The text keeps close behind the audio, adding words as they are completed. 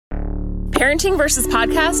Parenting Versus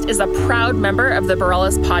Podcast is a proud member of the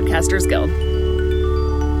Barelas Podcasters Guild.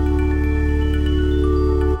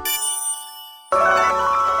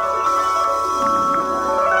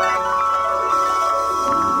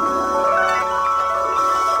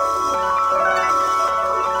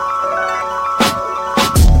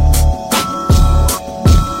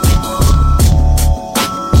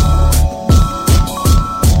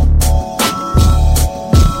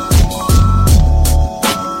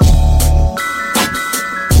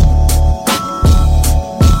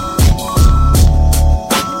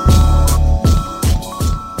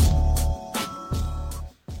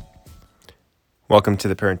 Welcome to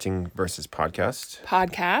the Parenting Versus Podcast.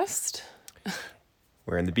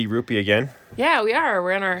 We're in the B Rupee again. Yeah, we are.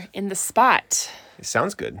 We're in the spot. It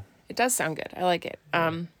sounds good. It does sound good. I like it.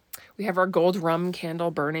 We have our gold rum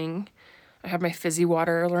candle burning. I have my fizzy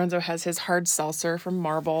water. Lorenzo has his hard seltzer from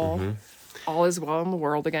Marble. Mm-hmm. All is well in the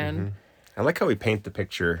world again. Mm-hmm. I like how we paint the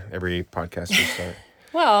picture every podcast we start.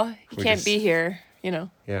 Well, you can't be here, you know.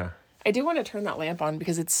 Yeah. I do want to turn that lamp on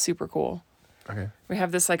because it's super cool. Okay. We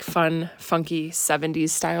have this like fun, funky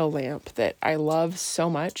 70s style lamp that I love so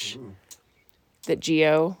much. Ooh. That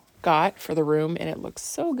Gio got for the room, and it looks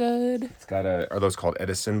so good. It's got are those called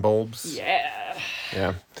Edison bulbs? Yeah.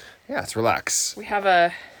 Yeah. Yeah, let's relax.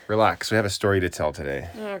 Relax. We have a story to tell today.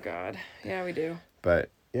 Oh, God. Yeah, we do.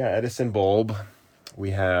 But yeah, Edison bulb.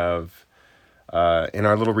 We have in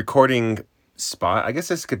our little recording spot. I guess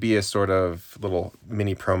this could be a sort of little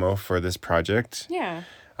mini promo for this project. Yeah.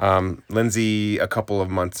 Lindsay, a couple of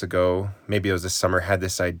months ago, maybe it was this summer, had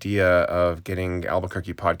this idea of getting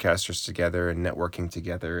Albuquerque podcasters together and networking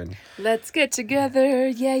together. And let's get together.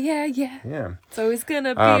 Yeah. Yeah. It's always going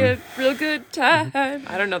to be a real good time.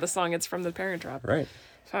 I don't know the song. It's from The Parent Trap. Right.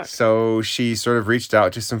 Fuck. So she sort of reached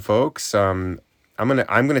out to some folks. I'm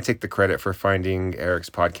gonna take the credit for finding Eric's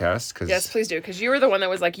podcast. Yes, please do. Because you were the one that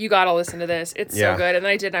was like, you got to listen to this. It's so good. And then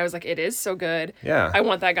I did. And I was like, it is so good. Yeah. I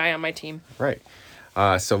want that guy on my team. Right.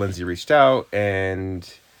 So Lindsay reached out and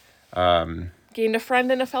gained a friend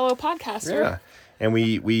and a fellow podcaster. Yeah,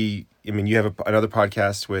 and you have another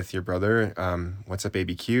podcast with your brother. What's Up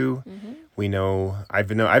ABQ? Mm-hmm. I've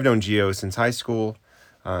known Gio since high school.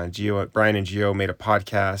 Brian and Gio made a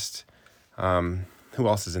podcast. Who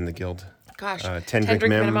else is in the guild? Gosh, 10 Drink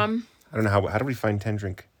Minimum. I don't know how do we find 10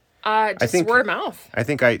 Drink? I think word of mouth. I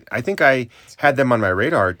think I had them on my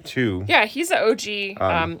radar too. Yeah, he's an OG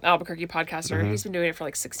Albuquerque podcaster. Mm-hmm. He's been doing it for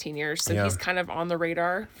like 16 years, so he's kind of on the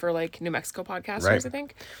radar for like New Mexico podcasters. Right. I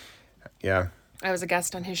think. Yeah. I was a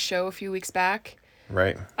guest on his show a few weeks back.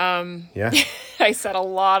 Right. Yeah. I said a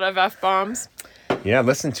lot of F-bombs. Yeah,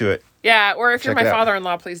 listen to it. Yeah, or if you're my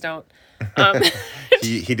father-in-law, please don't.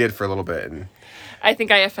 He did for a little bit. And I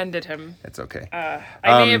think I offended him. It's okay.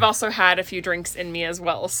 I may have also had a few drinks in me as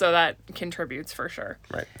well, so that contributes for sure.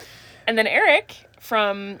 Right. And then Eric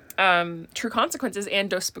from True Consequences and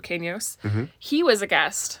Dos Pequeños, he was a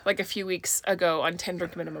guest like a few weeks ago on 10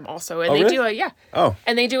 Drink Minimum also. And and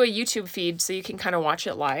they do a YouTube feed so you can kind of watch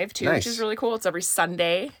it live too, which is really cool. It's every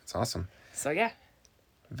Sunday. It's awesome. So yeah.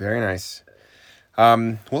 Very nice.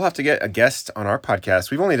 We'll have to get a guest on our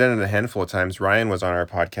podcast. We've only done it a handful of times. Ryan was on our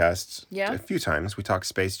podcast a few times. We talked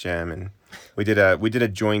Space Jam, and we did a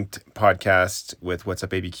joint podcast with What's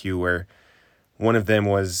Up ABQ where one of them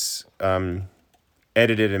was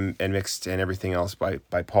edited and mixed and everything else by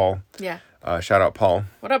Paul. Yeah. Shout out Paul.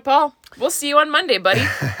 What up, Paul? We'll see you on Monday, buddy.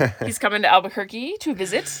 He's coming to Albuquerque to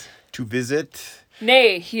visit.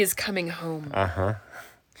 Nay, he is coming home. Uh-huh.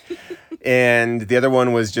 And the other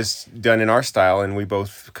one was just done in our style, and we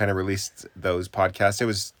both kind of released those podcasts. It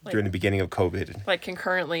was during the beginning of COVID. Like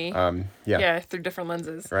concurrently. Yeah, through different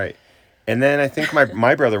lenses. Right. And then I think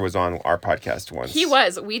my brother was on our podcast once. He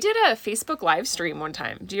was. We did a Facebook live stream one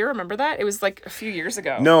time. Do you remember that? It was like a few years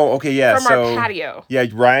ago. No, okay, yeah. From our patio. Yeah,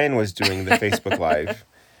 Ryan was doing the Facebook live.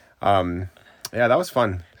 Yeah, that was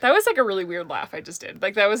fun. That was like a really weird laugh I just did.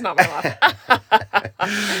 Like, that was not my laugh.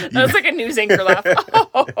 That was like a news anchor laugh.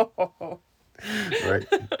 Right.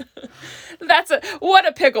 What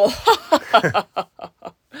a pickle.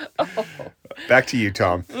 Back to you,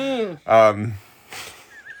 Tom.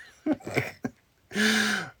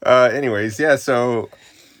 Anyways, yeah, so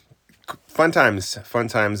fun times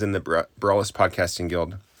in the Barelas Podcasting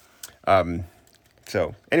Guild.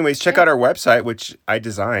 So, anyways, check out our website, which I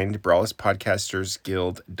designed,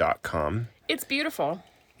 BarelesPodcastersGuild.com. It's beautiful.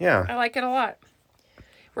 Yeah. I like it a lot.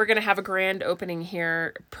 We're going to have a grand opening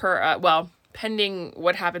here pending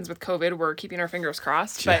what happens with COVID. We're keeping our fingers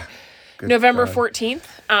crossed. Yeah. But November 14th,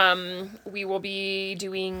 we will be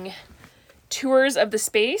doing tours of the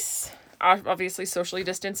space. obviously socially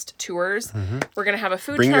distanced tours. Mm-hmm. We're going to have a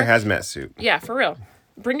food truck. Bring your hazmat suit. Yeah, for real.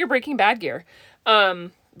 Bring your Breaking Bad gear.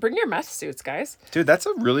 Bring your meth suits, guys. Dude, that's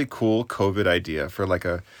a really cool COVID idea for like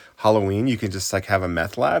a Halloween. You can just like have a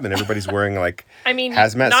meth lab and everybody's wearing like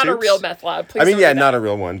hazmat not suits. A real meth lab. Please not a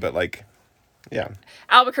real one, but like, yeah.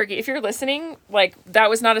 Albuquerque, if you're listening, like that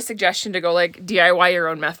was not a suggestion to go like DIY your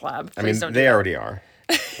own meth lab. Please they already are.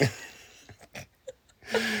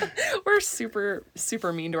 We're super,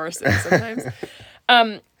 super mean to ourselves sometimes.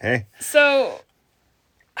 Hey. So,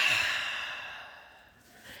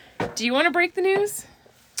 do you want to break the news?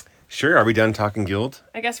 Sure. Are we done talking Guild?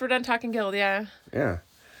 I guess we're done talking Guild, yeah. Yeah.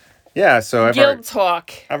 Yeah, so Guild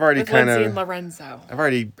talk. I've already kind of... Lindsay and Lorenzo.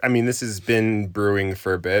 This has been brewing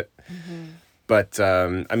for a bit. Mm-hmm. But,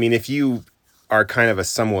 if you are kind of a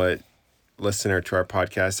somewhat listener to our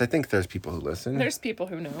podcast, I think there's people who listen. There's people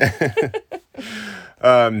who know.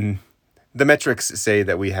 The metrics say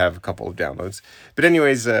that we have a couple of downloads. But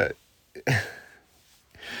anyways...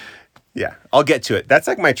 Yeah, I'll get to it. That's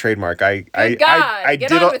like my trademark. Get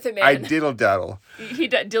on with it, man. I diddle daddle.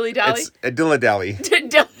 Dilly dally. It's a dilly dally.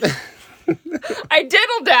 I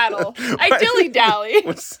diddle daddle. I dilly dally.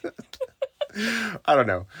 I don't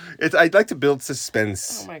know. I'd like to build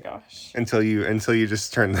suspense. Oh my gosh. Until you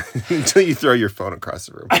just until you throw your phone across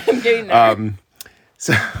the room. I'm getting there.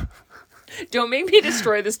 So don't make me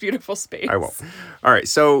destroy this beautiful space. I won't. All right,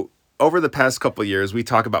 so. Over the past couple of years, we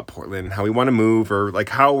talk about Portland, how we want to move, or like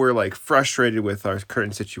how we're like frustrated with our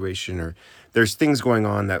current situation, or there's things going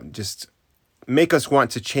on that just make us want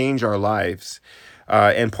to change our lives.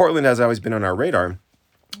 And Portland has always been on our radar.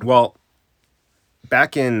 Well,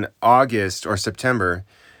 back in August or September,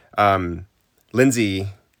 Lindsay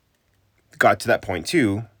got to that point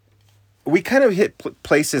too. We kind of hit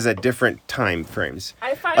places at different time frames.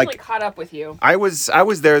 I finally caught up with you. I was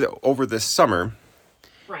there over the summer.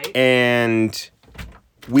 Right. And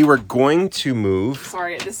we were going to move.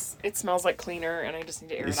 Sorry, it smells like cleaner, and I just need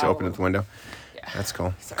to air it out. Just open the window. Yeah. That's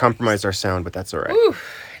cool. Sorry. Compromised our sound, but that's all right. Ooh,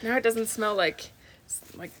 now it doesn't smell like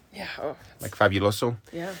yeah. Oh, like fabuloso.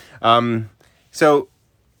 Yeah. So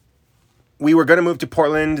we were going to move to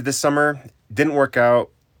Portland this summer. Didn't work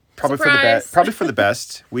out. Probably Surprise. for the best. Probably for the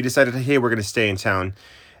best. We decided, hey, we're going to stay in town,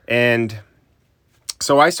 and.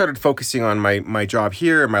 So I started focusing on my job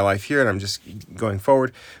here and my life here, and I'm just going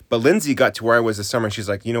forward. But Lindsay got to where I was this summer, and she's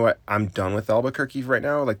like, you know what? I'm done with Albuquerque right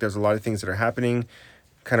now. Like, there's a lot of things that are happening,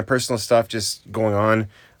 kind of personal stuff just going on.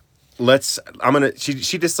 She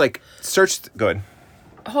just, like, searched. Go ahead.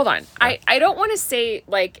 Hold on. Yeah. I don't want to say,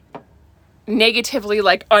 like, negatively,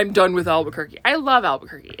 like, I'm done with Albuquerque. I love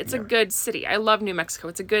Albuquerque. It's a good city. I love New Mexico.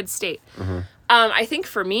 It's a good state. Mm-hmm. I think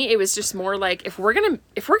for me, it was just more like, if we're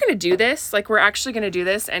gonna do this, like we're actually gonna do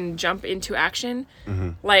this and jump into action,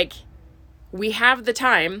 like we have the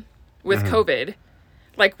time with COVID,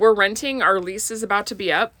 like we're renting, our lease is about to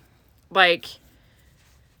be up, like,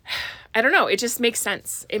 I don't know. It just makes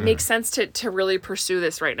sense. It makes sense to really pursue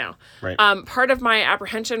this right now. Right. Part of my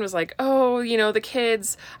apprehension was like, oh, the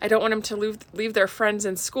kids, I don't want them to leave their friends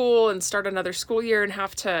in school and start another school year and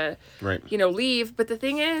have to, leave. But the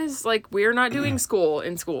thing is, like, we're not doing school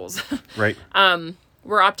in schools. Right.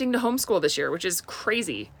 We're opting to homeschool this year, which is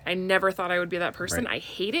crazy. I never thought I would be that person. Right. I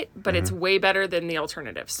hate it, but it's way better than the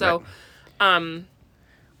alternative. So,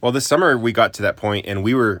 well, this summer we got to that point, and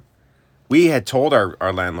we had told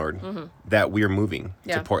our landlord that we were moving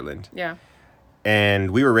to Portland. Yeah. And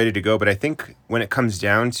we were ready to go. But I think when it comes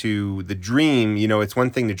down to the dream, it's one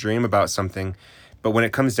thing to dream about something, but when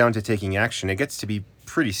it comes down to taking action, it gets to be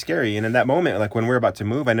pretty scary. And in that moment, like when we're about to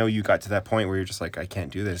move, I know you got to that point where you're just like, I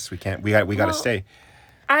can't do this. We got to stay.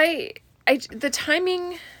 The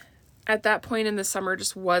timing at that point in the summer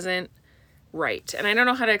just wasn't right. And I don't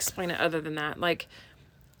know how to explain it other than that. Like,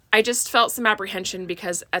 I just felt some apprehension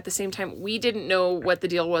because at the same time, we didn't know what the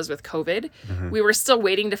deal was with COVID. Mm-hmm. We were still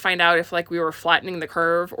waiting to find out if, like, we were flattening the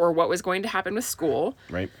curve or what was going to happen with school.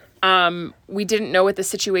 Right. We didn't know what the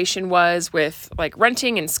situation was with, like,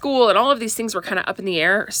 renting and school, and all of these things were kind of up in the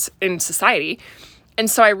air in society.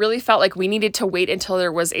 And so I really felt like we needed to wait until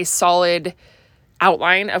there was a solid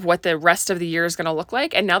outline of what the rest of the year is going to look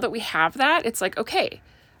like. And now that we have that, it's like, okay,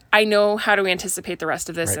 I know how to anticipate the rest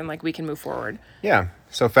of this, and, like, we can move forward. Yeah.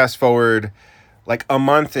 So fast forward, like, a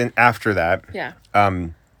month after that. Yeah.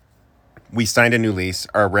 We signed a new lease.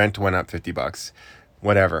 Our rent went up $50.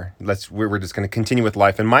 Whatever. We're just going to continue with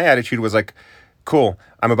life. And my attitude was like, cool.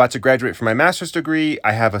 I'm about to graduate from my master's degree.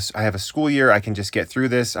 I have a school year. I can just get through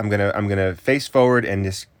this. I'm gonna face forward and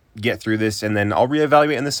just get through this, and then I'll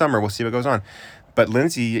reevaluate in the summer. We'll see what goes on. But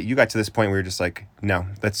Lindsay, you got to this point where you're just like, no,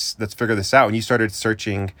 let's figure this out. And you started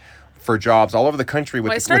searching for jobs all over the country.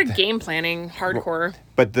 I started game planning hardcore.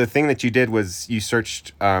 But the thing that you did was you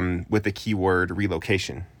searched with the keyword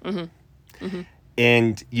relocation.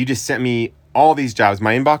 And you just sent me all these jobs.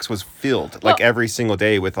 My inbox was filled like every single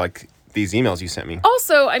day with like these emails you sent me.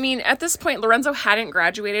 Also, I mean, at this point, Lorenzo hadn't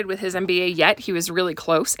graduated with his MBA yet. He was really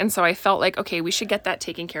close. And so I felt like, okay, we should get that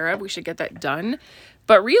taken care of. We should get that done.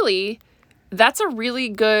 But really, that's a really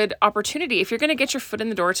good opportunity. If you're going to get your foot in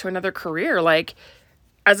the door to another career, like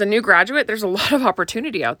as a new graduate, there's a lot of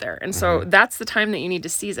opportunity out there. And so that's the time that you need to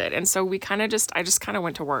seize it. And so I just kind of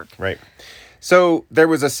went to work. Right. So there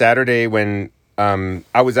was a Saturday when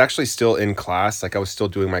I was actually still in class. Like I was still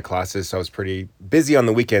doing my classes. So I was pretty busy on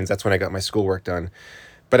the weekends. That's when I got my schoolwork done.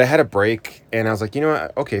 But I had a break and I was like, you know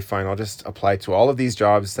what? Okay, fine. I'll just apply to all of these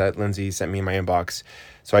jobs that Lindsay sent me in my inbox.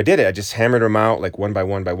 So I did it. I just hammered them out like one by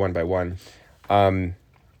one by one by one. And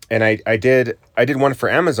I did one for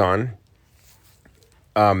Amazon.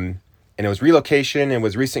 And it was relocation. It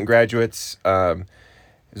was recent graduates. It was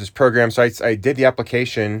this program. So I did the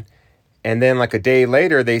application. And then like a day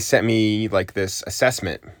later, they sent me like this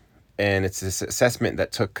assessment, and it's this assessment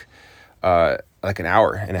that took like an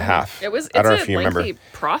hour and a half. It's I don't know if you remember.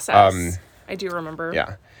 Process. I do remember.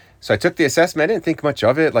 Yeah. So I took the assessment. I didn't think much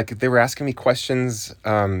of it. Like they were asking me questions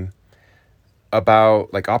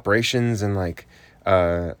about like operations and like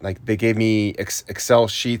they gave me Excel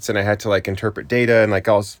sheets and I had to like interpret data and like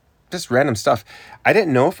all this just random stuff. I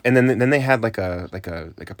didn't know if, and then they had like a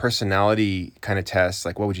personality kind of test,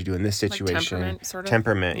 like what would you do in this situation? Like temperament, sort of.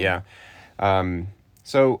 Temperament, yeah.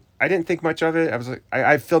 So I didn't think much of it. I was like,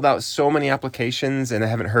 I filled out so many applications and I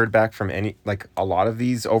haven't heard back from a lot of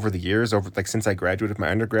these over the years, since I graduated my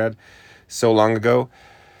undergrad so long ago.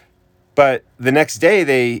 But the next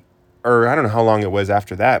day or I don't know how long it was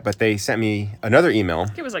after that, but they sent me another email. I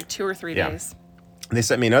think it was like 2 or 3 days. They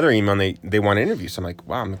sent me another email and they want to interview. So I'm like,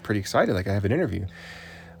 wow, I'm pretty excited. Like I have an interview.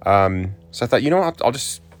 So I thought, I'll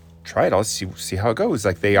just try it. I'll see how it goes.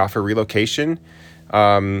 Like they offer relocation.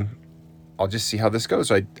 I'll just see how this goes.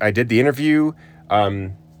 So I did the interview.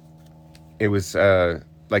 It was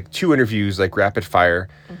like 2 interviews, like rapid fire.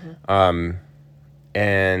 And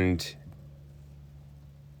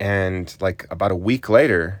like about a week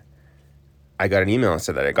later, I got an email that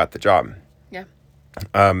said that I got the job. Yeah.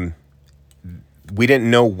 We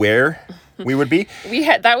didn't know where we would be.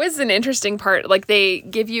 That was an interesting part. Like they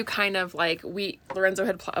give you kind of like Lorenzo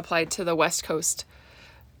had applied to the West Coast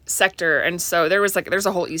sector. And so there's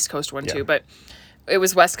a whole East Coast one too, but it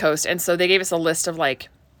was West Coast. And so they gave us a list of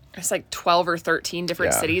it's like 12 or 13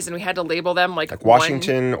 different cities and we had to label them like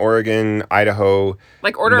Washington, Oregon, Idaho.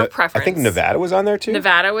 Like order of preference. I think Nevada was on there too.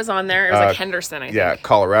 Nevada was on there. It was like Henderson, I think. Yeah,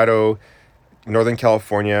 Colorado, Northern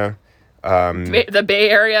California. The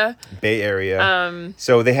Bay Area.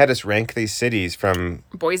 So they had us rank these cities from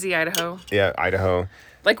Boise, Idaho. Yeah, Idaho.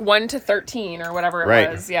 Like 1 to 13 or whatever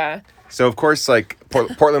it was. Yeah. So of course, like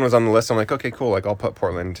Portland was on the list. I'm like, okay, cool. Like I'll put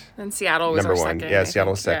Portland. And Seattle was number our 1. Second. Yeah,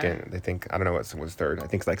 Seattle's second. I think I don't know what was third. I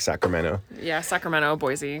think it's like Sacramento. Yeah, Sacramento,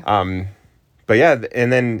 Boise. But yeah,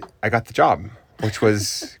 and then I got the job, which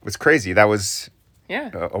was crazy. That was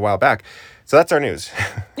a while back. So that's our news.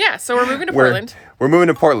 Yeah, so we're moving to Portland. We're moving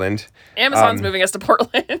to Portland. Amazon's moving us to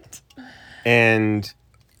Portland. And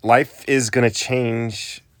life is going to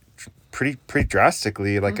change pretty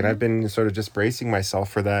drastically. Like, and I've been sort of just bracing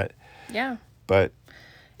myself for that. Yeah. But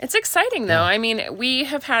it's exciting though. I mean, we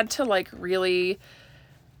have had to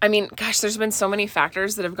there's been so many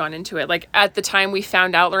factors that have gone into it. Like at the time we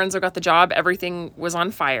found out Lorenzo got the job, everything was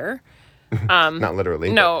on fire. Not literally.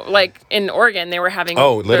 No, like in Oregon, they were having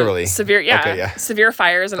literally severe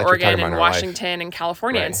fires in like Oregon and Washington and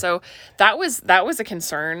California, and so that was a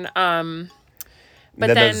concern. But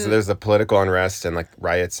then there's the political unrest and like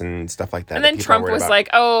riots and stuff like that. And then Trump was like,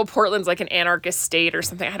 "Oh, Portland's like an anarchist state or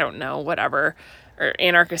something." I don't know, whatever, or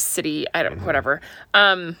anarchist city. I don't whatever.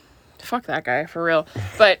 Fuck that guy for real.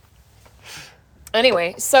 But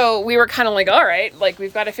anyway, so we were kind of like, all right, like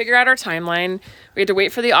we've got to figure out our timeline. We had to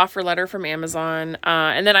wait for the offer letter from Amazon.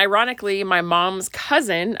 And then ironically, my mom's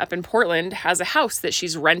cousin up in Portland has a house that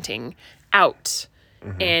she's renting out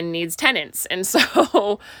and needs tenants. And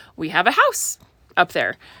so we have a house up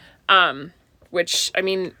there, which I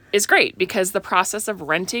mean is great because the process of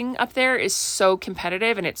renting up there is so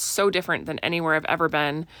competitive and it's so different than anywhere I've ever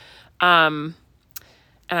been. And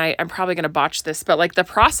I'm probably going to botch this, but like the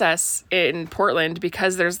process in Portland,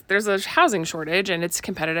 because there's a housing shortage and it's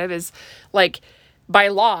competitive, is like by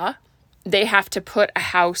law, they have to put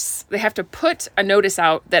a notice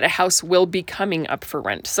out that a house will be coming up for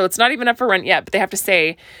rent. So it's not even up for rent yet, but they have to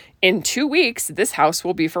say in 2 weeks, this house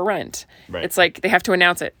will be for rent. Right. It's like they have to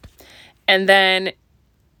announce it. And then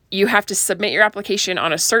you have to submit your application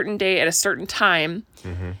on a certain day at a certain time.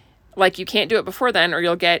 Mm-hmm. Like, you can't do it before then, or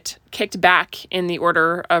you'll get kicked back in the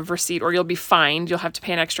order of receipt, or you'll be fined. You'll have to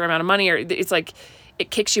pay an extra amount of money, or it's like it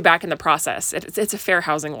kicks you back in the process. It's a fair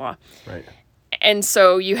housing law. Right. And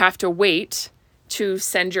so you have to wait to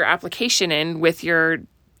send your application in with your,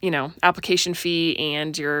 application fee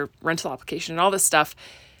and your rental application and all this stuff,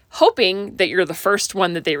 hoping that you're the first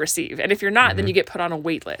one that they receive. And if you're not, then you get put on a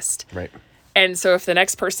wait list. Right. And so if the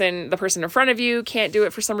person in front of you can't do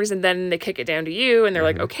it for some reason, then they kick it down to you, and they're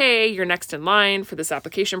like, okay, you're next in line for this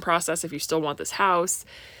application process if you still want this house.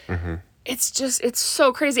 Mm-hmm. It's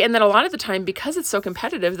so crazy. And then a lot of the time, because it's so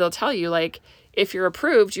competitive, they'll tell you, like, if you're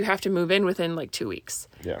approved, you have to move in within like 2 weeks.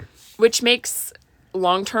 Yeah. Which makes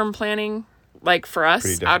long-term planning, like for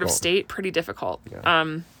us out of state, pretty difficult.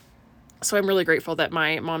 Yeah. So I'm really grateful that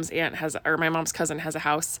my mom's cousin has a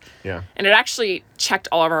house. Yeah. And it actually checked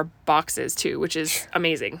all of our boxes too, which is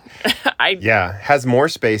amazing. Has more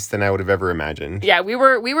space than I would have ever imagined. Yeah, we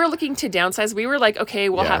were looking to downsize. We were like, okay,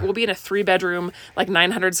 we'll be in a 3-bedroom, like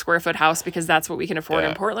 900 square foot house because that's what we can afford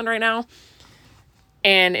in Portland right now.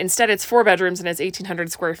 And instead it's 4 bedrooms and it's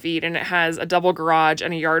 1,800 square feet, and it has a double garage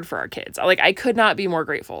and a yard for our kids. Like, I could not be more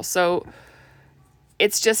grateful. So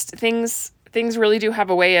it's just things really do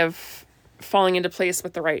have a way of falling into place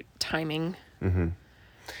with the right timing. Mm-hmm.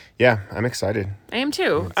 Yeah, I'm excited. I am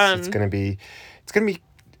too. It's gonna be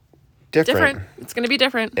different. It's gonna be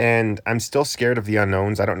different. And I'm still scared of the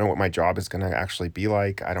unknowns. I don't know what my job is gonna actually be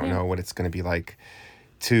like. I don't know what it's gonna be like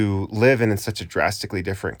to live in such a drastically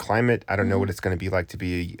different climate. I don't know what it's gonna be like to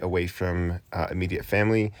be away from immediate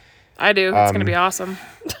family. I do. It's gonna be awesome.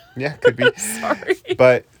 Yeah, could be. Sorry.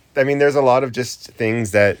 But I mean, there's a lot of just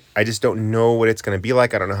things that I just don't know what it's going to be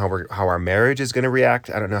like. I don't know how our marriage is going to react.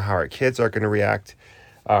 I don't know how our kids are going to react.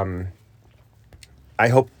 I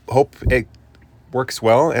hope it works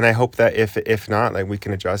well, and I hope that if not, like, we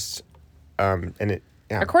can adjust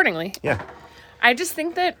accordingly. Yeah. I just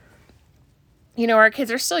think that our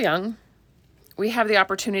kids are still young. We have the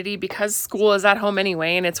opportunity, because school is at home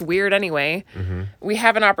anyway, and it's weird anyway. Mm-hmm. We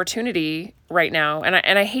have an opportunity right now, and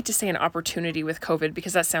I hate to say an opportunity with COVID,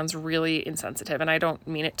 because that sounds really insensitive, and I don't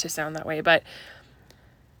mean it to sound that way, but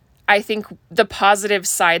I think the positive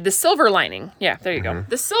side, the silver lining, there you go.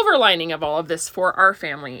 The silver lining of all of this for our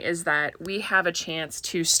family is that we have a chance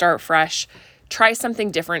to start fresh, try something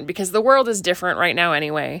different, because the world is different right now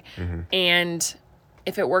anyway, and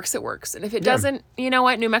if it works, it works. And if it doesn't, you know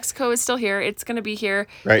what? New Mexico is still here. It's going to be here.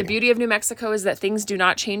 Right. The beauty of New Mexico is that things do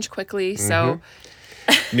not change quickly. So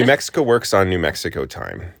New Mexico works on New Mexico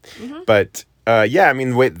time. But I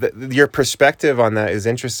mean, your perspective on that is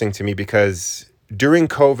interesting to me, because during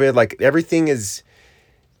COVID, like, everything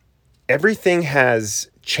has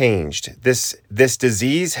changed. This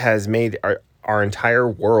disease has made our entire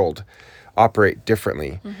world operate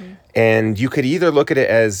differently. And you could either look at it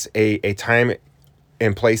as a time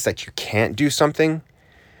in place that you can't do something,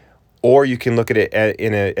 or you can look at it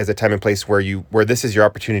as a time and place where this is your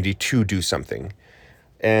opportunity to do something.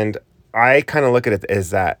 And I kind of look at it as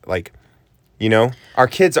that, like, our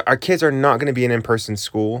kids are not going to be in in-person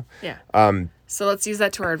school. Yeah. So let's use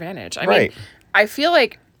that to our advantage. I mean, I feel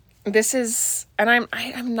like this is, and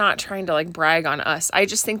I'm not trying to like brag on us. I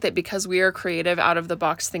just think that because we are creative, out of the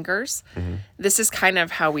box thinkers, this is kind of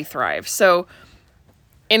how we thrive. So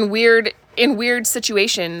in weird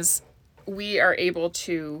situations, we are able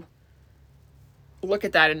to look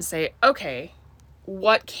at that and say, okay,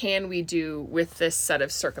 what can we do with this set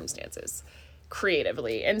of circumstances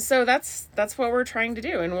creatively? And so that's what we're trying to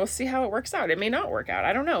do, and we'll see how it works out. It may not work out.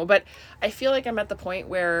 I don't know, but I feel like I'm at the point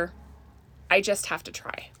where I just have to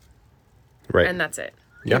try. Right. And that's it.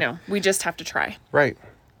 Yeah. We just have to try. Right.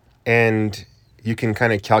 And you can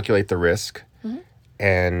kind of calculate the risk,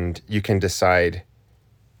 and you can decide,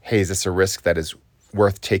 hey, is this a risk that is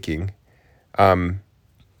worth taking?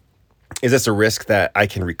 Is this a risk that I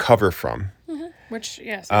can recover from? Which,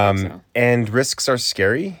 yes, I think so. And risks are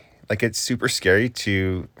scary. Like, it's super scary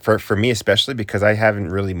for me, especially because I haven't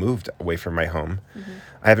really moved away from my home.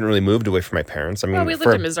 I haven't really moved away from my parents. I mean, we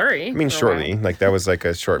lived in Missouri. I mean, shortly. Like, that was like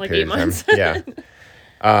a short period of time.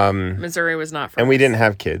 Yeah. Missouri was not for us. And we didn't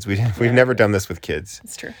have kids. We've never done this with kids.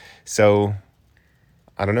 It's true. So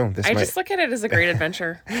I don't know. I just look at it as a great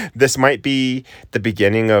adventure. This might be the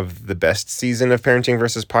beginning of the best season of Parenting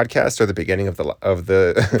Versus Podcast, or the beginning of the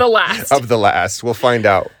last of the last. We'll find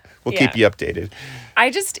out. We'll keep you updated.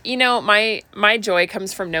 I just, my joy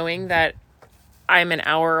comes from knowing that I'm an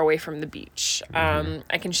hour away from the beach.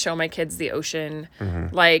 I can show my kids the ocean.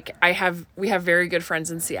 Like we have very good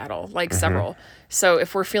friends in Seattle, like several. So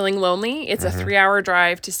if we're feeling lonely, it's a 3-hour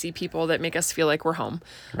drive to see people that make us feel like we're home.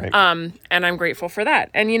 Right. And I'm grateful for that.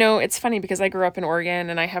 And, you know, it's funny because I grew up in Oregon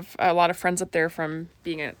and I have a lot of friends up there from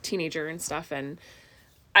being a teenager and stuff. And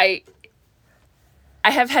I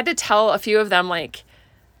have had to tell a few of them, like,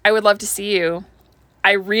 I would love to see you.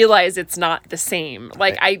 I realize it's not the same.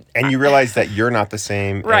 Like and you realize that you're not the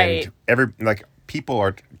same. Right. And people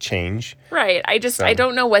are change. Right. I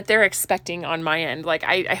don't know what they're expecting on my end. Like,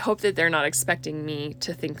 I hope that they're not expecting me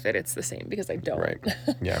to think that it's the same because I don't. Right.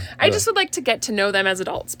 Yeah. I just would like to get to know them as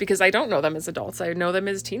adults because I don't know them as adults. I know them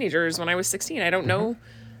as teenagers when I was 16. I don't know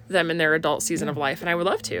them in their adult season of life, and I would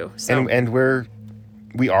love to. So. And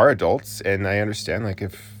we are adults, and I understand, like,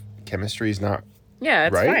 if chemistry is not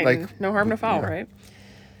it's right, fine. like, no harm, no foul, right?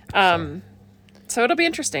 So it'll be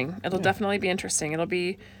interesting. It'll definitely be interesting. It'll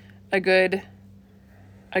be a good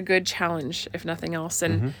challenge, if nothing else.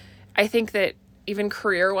 And I think that even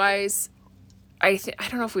career-wise, I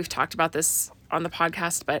don't know if we've talked about this on the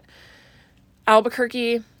podcast, but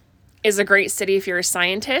Albuquerque is a great city if you're a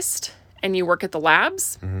scientist and you work at the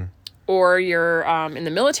labs, or you're in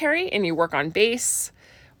the military and you work on base,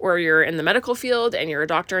 or you're in the medical field and you're a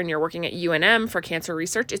doctor and you're working at UNM for cancer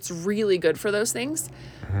research. It's really good for those things.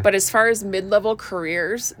 But as far as mid-level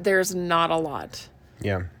careers, there's not a lot.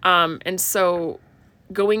 Yeah. And so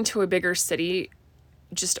going to a bigger city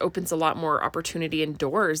just opens a lot more opportunity and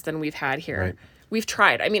doors than we've had here. Right. We've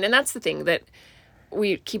tried. I mean, and that's the thing that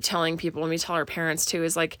we keep telling people and we tell our parents too,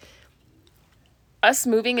 is like, us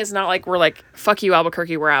moving is not like we're like, fuck you,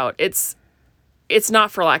 Albuquerque, we're out. It's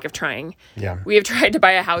not for lack of trying. Yeah. We have tried to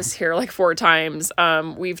buy a house here like 4 times.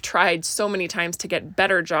 We've tried so many times to get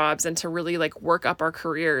better jobs and to really like work up our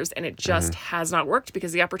careers, and it just has not worked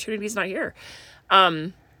because the opportunity is not here.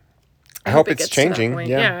 I hope it's changing.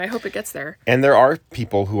 Yeah, I hope it gets there. And there are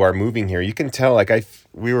people who are moving here. You can tell, like,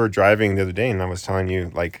 we were driving the other day and I was telling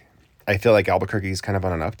you, like, I feel like Albuquerque is kind of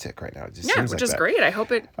on an uptick right now. It just seems which like is great. I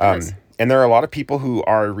hope it is. And there are a lot of people who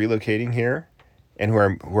are relocating here and who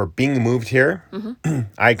are being moved here.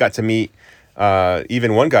 I got to meet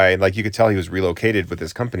even one guy, like, you could tell he was relocated with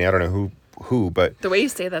his company. I don't know who, but the way you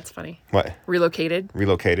say that's funny. What? Relocated.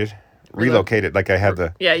 Like I had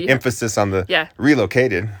the emphasis on the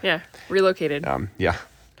relocated. Yeah, relocated. Yeah.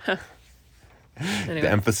 Anyway. The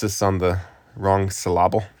emphasis on the wrong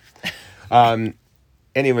syllable.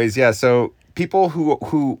 Anyways, yeah. So people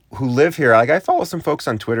who live here, like, I follow some folks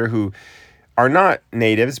on Twitter who are not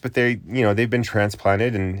natives, but they've been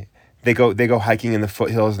transplanted, and they go hiking in the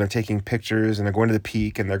foothills, and they're taking pictures, and they're going to the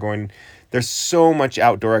peak, and there's so much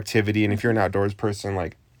outdoor activity. And if you're an outdoors person,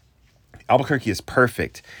 like, Albuquerque is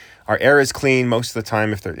perfect. Our air is clean most of the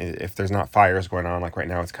time if there's not fires going on. Like right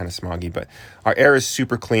now, it's kind of smoggy, but our air is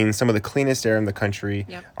super clean. Some of the cleanest air in the country.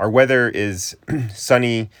 Yep. Our weather is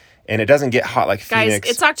sunny, and it doesn't get hot like Phoenix.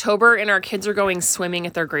 Guys, it's October, and our kids are going swimming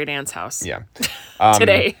at their great aunt's house. Yeah.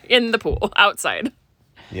 Today in the pool outside.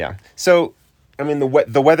 Yeah. So, I mean, the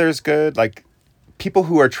weather is good. Like, people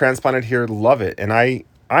who are transplanted here love it, and I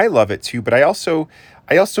love it too. But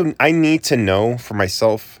I need to know for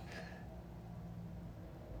myself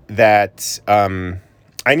that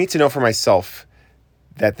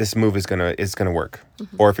this move is gonna work,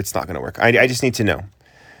 or if it's not gonna work. I just need to know,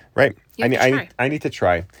 right? I need to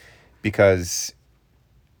try, because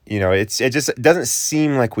it just doesn't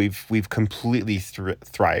seem like we've completely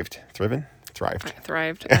thrived.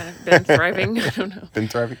 Been thriving. I don't know. Been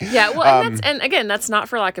thriving. Yeah, well, and again, that's not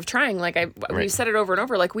for lack of trying. Like, we've said it over and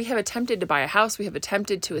over. Like, we have attempted to buy a house. We have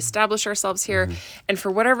attempted to establish ourselves here. And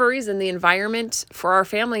for whatever reason, the environment for our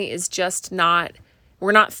family is just not,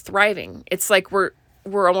 we're not thriving. It's like we're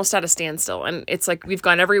almost at a standstill. And it's like we've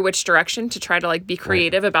gone every which direction to try to, like, be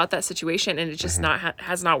creative about that situation. And it just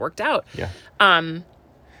has not worked out. Yeah.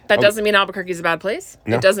 That doesn't mean Albuquerque is a bad place.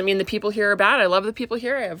 No. It doesn't mean the people here are bad. I love the people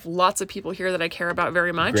here. I have lots of people here that I care about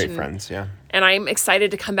very much. Great friends, yeah. And I'm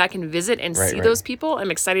excited to come back and visit and see those people.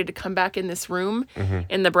 I'm excited to come back in this room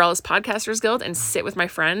in the Borellis Podcasters Guild and sit with my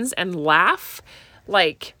friends and laugh.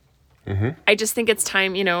 Like, I just think it's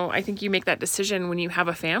time, I think you make that decision when you have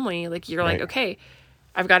a family. Like, you're like, okay,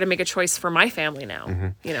 I've got to make a choice for my family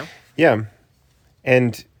now, Yeah.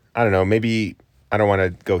 And I don't know, maybe I don't want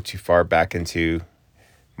to go too far back into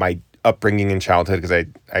my upbringing in childhood, because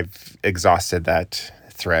I've exhausted that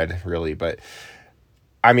thread, really. But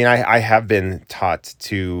I mean, I have been taught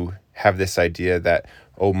to have this idea that,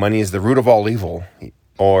 money is the root of all evil,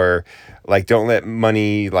 or, like, don't let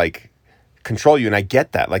money, like, control you. And I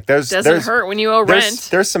get that. Like, doesn't hurt when you owe rent.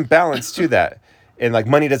 There's some balance to that. and like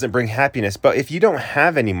money doesn't bring happiness. But if you don't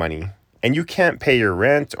have any money and you can't pay your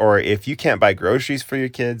rent, or if you can't buy groceries for your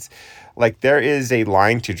kids, like there is a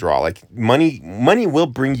line to draw. Like money will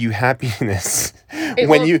bring you happiness. It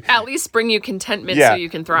will you at least bring you contentment, so you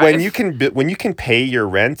can thrive. When you can pay your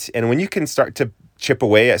rent, and when you can start to chip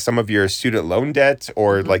away at some of your student loan debt,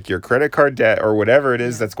 or like your credit card debt, or whatever it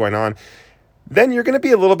is that's going on, then you're going to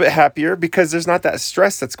be a little bit happier because there's not that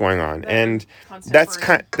stress that's going on. And that's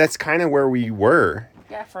kind of where we were.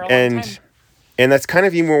 Yeah, for a long time. And that's kind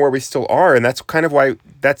of even where we still are. And that's kind of why,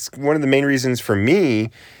 that's one of the main reasons for me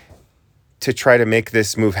to try to make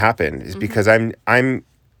this move happen, is because I'm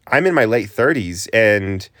in my late 30s,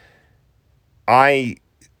 and I'm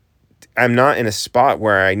not in a spot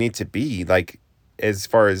where I need to be, like, as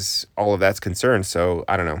far as all of that's concerned. So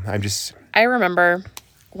I don't know. I remember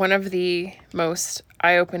one of the most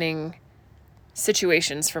eye-opening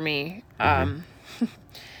situations for me. And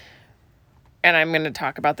I'm going to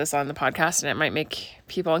talk about this on the podcast, and it might make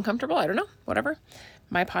people uncomfortable. I don't know. Whatever.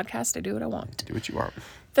 My podcast, I do what I want. Do what you want.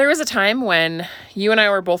 There was a time when you and I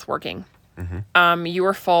were both working. You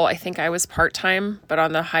were full. I think I was part-time, but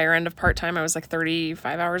on the higher end of part-time, I was like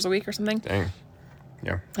 35 hours a week or something. Dang.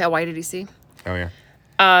 Yeah. At YDDC. Oh, yeah.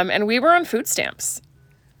 And we were on food stamps.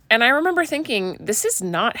 And I remember thinking, this is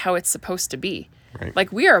not how it's supposed to be. Right.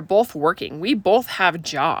 Like, we are both working. We both have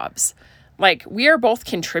jobs. Like, we are both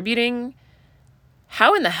contributing.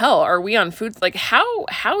 How in the hell are we on food? Like,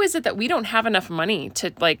 how is it that we don't have enough money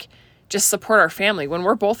to, like, just support our family when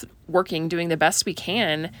we're both working, doing the best we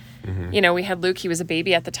can? You know, we had Luke. He was a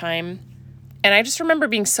baby at the time. And I just remember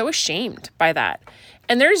being so ashamed by that.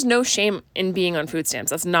 And there's no shame in being on food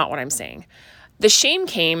stamps. That's not what I'm saying. The shame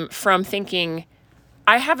came from thinking,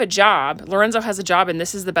 I have a job, Lorenzo has a job, and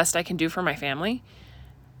this is the best I can do for my family.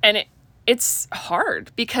 And it's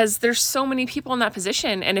hard because there's so many people in that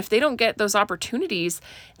position. And if they don't get those opportunities,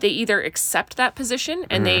 they either accept that position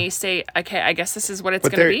and they say, okay, I guess this is what it's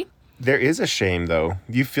going to be. There is a shame, though.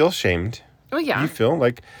 You feel shamed. Oh, yeah. You feel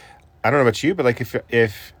like, I don't know about you, but like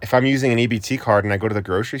if I'm using an EBT card and I go to the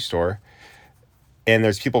grocery store and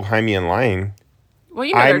there's people behind me in line. Well,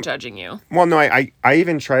 you know they're judging you. Well, no, I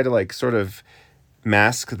even try to like sort of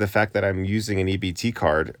mask the fact that I'm using an EBT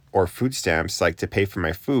card or food stamps, like to pay for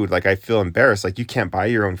my food. Like I feel embarrassed. Like, you can't buy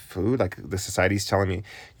your own food. Like the society's telling me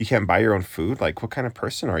you can't buy your own food. Like, what kind of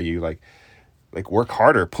person are you? Like work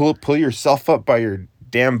harder. Pull yourself up by your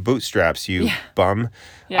damn bootstraps, you bum.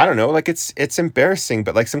 Yeah. I don't know. Like it's embarrassing,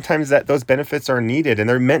 but like sometimes those benefits are needed and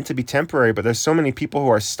they're meant to be temporary. But there's so many people who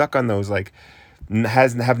are stuck on those, like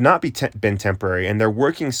have not been temporary, and they're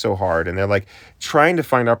working so hard and they're like trying to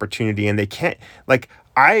find opportunity and they can't. Like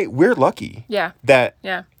we're lucky. That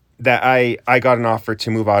I got an offer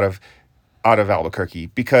to move out of Albuquerque,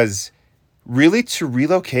 because really, to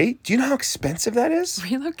relocate, do you know how expensive that is?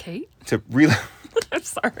 Relocate? I'm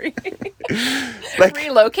sorry. Like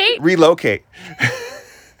relocate? Relocate.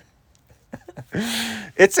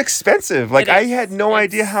 It's expensive. Like, I had no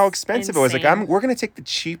idea how expensive it was. Like, we're going to take the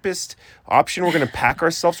cheapest option. We're going to pack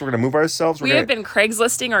ourselves. We're going to move ourselves. We have been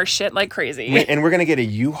Craigslisting our shit like crazy. And we're going to get a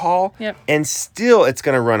U-Haul. Yep. And still it's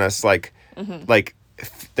going to run us like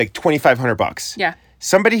 $2,500. Yeah.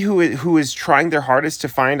 Somebody who is trying their hardest to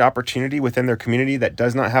find opportunity within their community that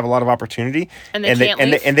does not have a lot of opportunity, and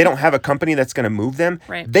they don't have a company that's going to move them.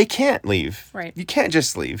 Right. They can't leave. Right. You can't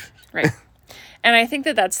just leave. Right. And I think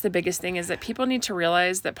that's the biggest thing, is that people need to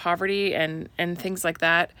realize that poverty and things like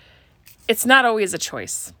that, it's not always a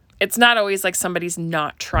choice. It's not always like somebody's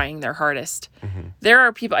not trying their hardest. There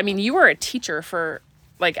are people, I mean, you were a teacher for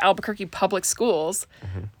like Albuquerque public schools,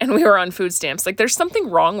 and we were on food stamps. Like, there's something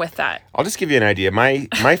wrong with that. I'll just give you an idea. My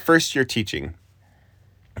first year teaching,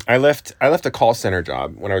 I left a call center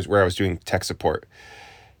job where I was doing tech support.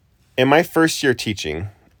 In my first year teaching,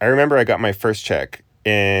 I remember I got my first check,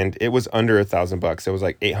 and it was under $1,000. It was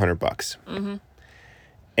like $800. And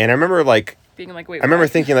I remember being like, wait. I remember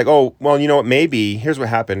thinking like, oh, well, you know what? Maybe here's what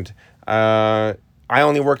happened. I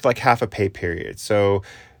only worked like half a pay period, so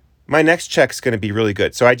my next check's going to be really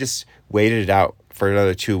good. So I just waited it out for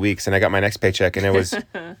another 2 weeks, and I got my next paycheck, and it was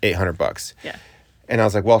 $800. Yeah. And I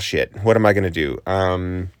was like, well, shit, what am I going to do?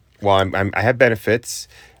 Well, I have benefits.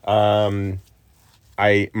 My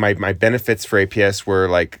benefits for APS were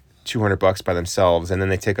like $200 by themselves, and then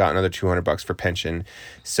they take out another $200 for pension.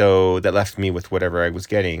 So that left me with whatever I was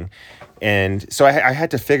getting. And so I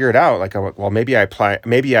had to figure it out. Like, well, maybe I qualify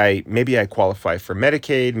for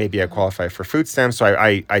Medicaid, maybe I qualify for food stamps. So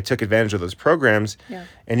I took advantage of those programs. Yeah.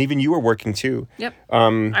 And even you were working too. Yep.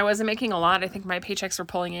 I wasn't making a lot. I think my paychecks were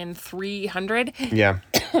pulling in $300. Yeah.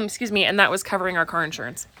 excuse me, and that was covering our car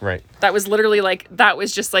insurance. Right. That was literally like, that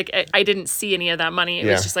was just like, I didn't see any of that money. It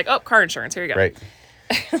was just like, oh, car insurance, here you go. Right.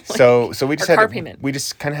 Like, so we just we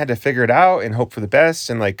just kind of had to figure it out and hope for the best,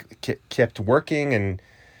 and like kept working, and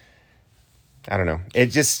I don't know.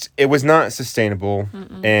 It was not sustainable.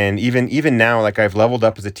 Mm-mm. And even now, like I've leveled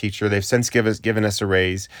up as a teacher. They've since given us a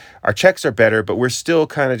raise. Our checks are better, but we're still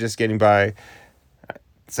kind of just getting by.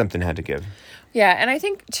 Something had to give. Yeah, and I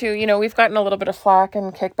think, too, we've gotten a little bit of flack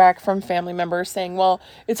and kickback from family members saying, well,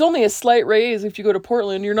 it's only a slight raise if you go to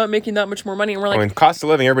Portland. You're not making that much more money. And we're like... and cost of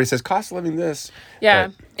living, everybody says cost of living this. Yeah,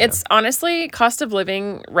 but, it's honestly, cost of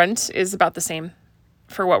living, rent is about the same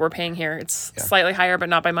for what we're paying here. It's slightly higher, but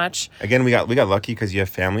not by much. Again, we got lucky because you have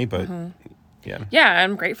family, but yeah. Yeah,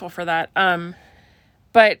 I'm grateful for that.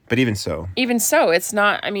 But even so, it's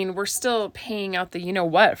not, we're still paying out the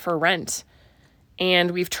you-know-what for rent.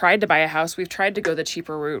 And we've tried to buy a house. We've tried to go the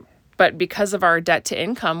cheaper route. But because of our debt to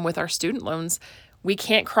income with our student loans, we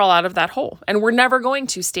can't crawl out of that hole. And we're never going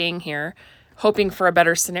to staying here hoping for a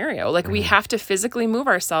better scenario. Like, we have to physically move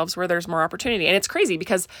ourselves where there's more opportunity. And it's crazy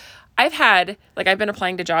because I've been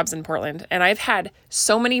applying to jobs in Portland, and I've had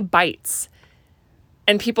so many bites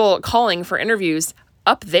and people calling for interviews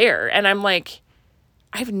up there. And I'm like,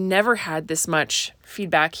 I've never had this much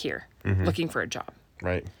feedback here looking for a job.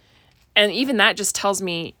 Right. And even that just tells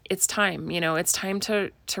me it's time, it's time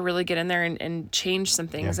to really get in there and change some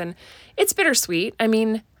things. Yeah. And it's bittersweet. I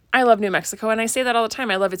love New Mexico, and I say that all the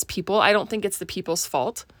time. I love its people. I don't think it's the people's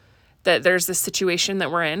fault that there's this situation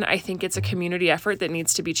that we're in. I think it's a community effort that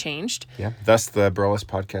needs to be changed. Yeah. Thus, the Burles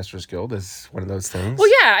Podcasters Guild is one of those things.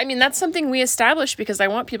 Well, yeah. That's something we established because I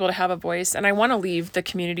want people to have a voice, and I want to leave the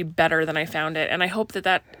community better than I found it. And I hope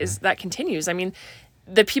that continues.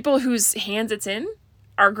 The people whose hands it's in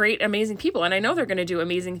are great, amazing people. And I know they're going to do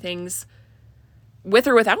amazing things with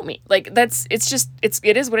or without me. Like,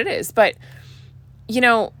 it is what it is. But,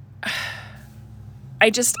 I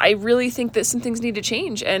really think that some things need to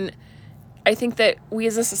change. And I think that we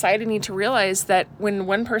as a society need to realize that when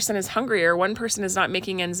one person is hungry or one person is not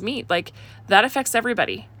making ends meet, like, that affects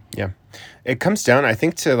everybody. Yeah. It comes down, I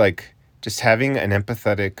think, to like just having an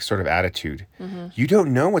empathetic sort of attitude. Mm-hmm. You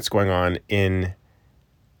don't know what's going on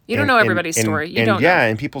you don't know everybody's story. You don't know.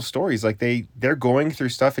 And people's stories, like they're going through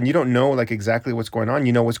stuff, and you don't know like exactly what's going on.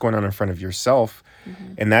 You know what's going on in front of yourself,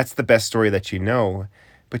 and that's the best story that you know.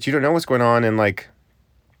 But you don't know what's going on in like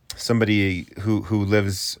somebody who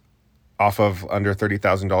lives off of under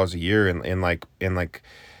 $30,000 a year in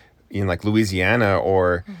Louisiana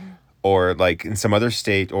or like in some other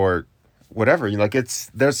state or whatever. Like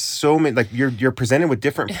there's so many, like you're presented with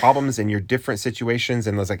different problems and your different situations,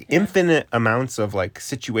 and there's like infinite amounts of like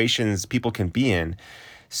situations people can be in.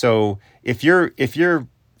 So if you're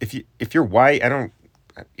white,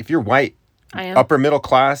 upper middle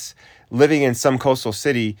class, living in some coastal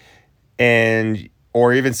city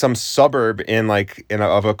or even some suburb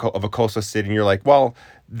of a coastal city, and you're like, well,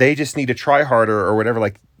 they just need to try harder or whatever,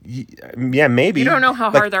 like, yeah, maybe. You don't know how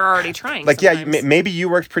hard they're already trying. Like, sometimes. Yeah, maybe you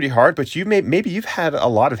worked pretty hard, but maybe you've had a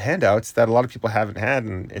lot of handouts that a lot of people haven't had,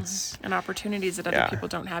 and it's and opportunities that other people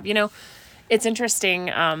don't have. It's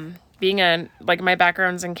interesting. Being my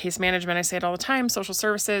background's in case management. I say it all the time: social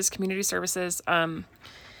services, community services. I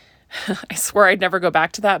swear I'd never go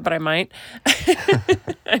back to that, but I might.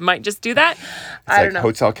 I might just do that. I don't know.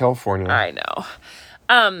 Hotel California. I know.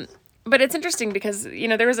 But it's interesting because,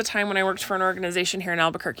 there was a time when I worked for an organization here in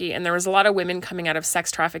Albuquerque, and there was a lot of women coming out of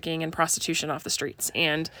sex trafficking and prostitution off the streets.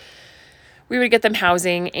 And we would get them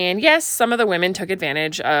housing. And yes, some of the women took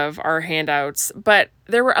advantage of our handouts. But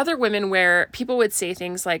there were other women where people would say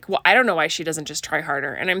things like, well, I don't know why she doesn't just try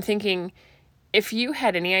harder. And I'm thinking, if you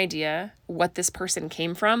had any idea what this person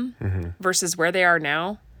came from versus where they are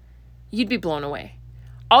now, you'd be blown away.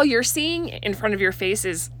 All you're seeing in front of your face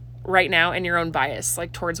is right now and your own bias,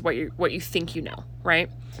 like towards what you think right?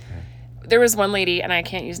 Okay. There was one lady, and I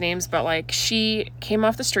can't use names, but like she came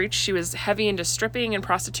off the streets. She was heavy into stripping and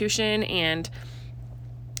prostitution, and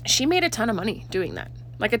she made a ton of money doing that,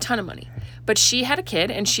 like a ton of money. But she had a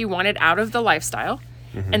kid, and she wanted out of the lifestyle.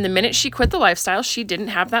 And the minute she quit the lifestyle, she didn't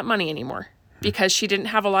have that money anymore because she didn't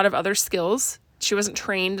have a lot of other skills. She wasn't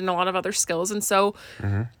trained in a lot of other skills, and so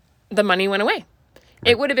the money went away.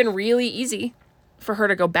 It would have been really easy for her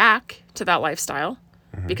to go back to that lifestyle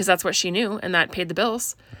because that's what she knew and that paid the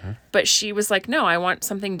bills. But she was like, no, I want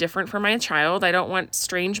something different for my child. I don't want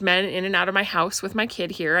strange men in and out of my house with my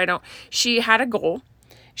kid here. She had a goal.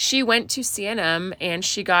 She went to CNM and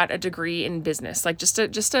she got a degree in business, like just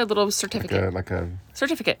a little certificate. Like a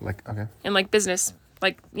certificate. Okay. In like business,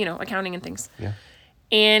 like, accounting and things. Yeah.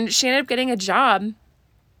 And she ended up getting a job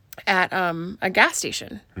at a gas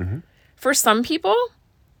station. Mm-hmm. For some people,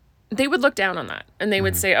 they would look down on that and they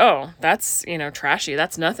would say, oh, that's, trashy.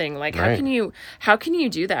 That's nothing. Like, how can you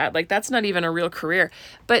do that? Like, that's not even a real career.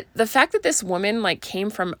 But the fact that this woman like came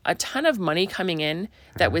from a ton of money coming in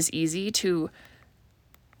that was easy to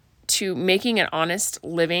making an honest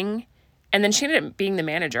living. And then she ended up being the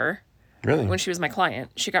manager. Really? When she was my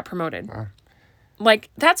client, she got promoted. Wow. Like,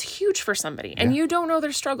 that's huge for somebody. And you don't know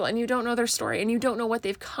their struggle and you don't know their story and you don't know what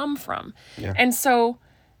they've come from. Yeah. And so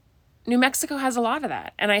New Mexico has a lot of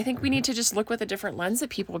that. And I think we need to just look with a different lens at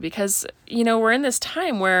people because, we're in this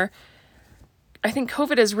time where I think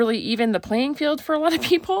COVID has really evened the playing field for a lot of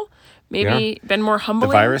people. Maybe been more humbling.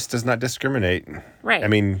 The virus does not discriminate. Right. I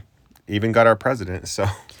mean, even got our president, so.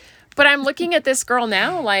 But I'm looking at this girl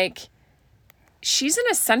now, like, she's an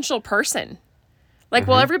essential person. Like,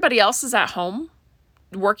 while everybody else is at home,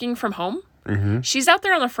 working from home, she's out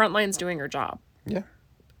there on the front lines doing her job. Yeah.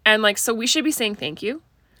 And, like, so we should be saying thank you.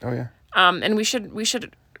 Oh, yeah. And we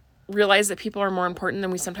should realize that people are more important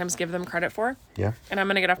than we sometimes give them credit for. Yeah. And I'm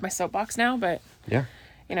going to get off my soapbox now, but,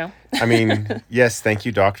 I mean, yes, thank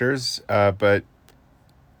you, doctors, but...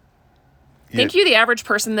 Thank you, the average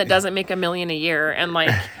person that doesn't make $1 million a year and, like,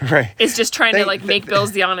 is just trying to, like, make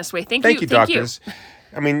bills the honest way. Thank you, doctors.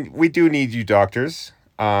 I mean, we do need you, doctors.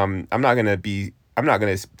 I'm not going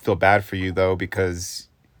to feel bad for you, though, because...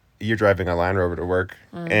 you're driving a Land Rover to work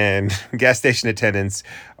and gas station attendants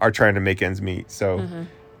are trying to make ends meet. So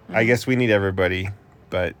I guess we need everybody,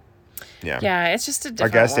 but yeah, it's just a different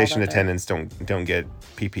our gas station attendants don't get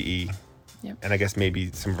PPE. Yep. And I guess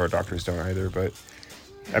maybe some of our doctors don't either, but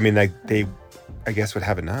I mean, like they, I guess would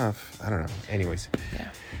have enough. I don't know. Anyways. Yeah.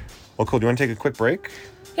 Well, cool. Do you want to take a quick break?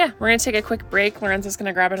 Yeah, we're going to take a quick break. Lorenzo's going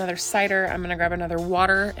to grab another cider. I'm going to grab another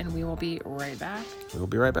water and we will be right back. We'll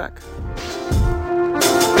be right back.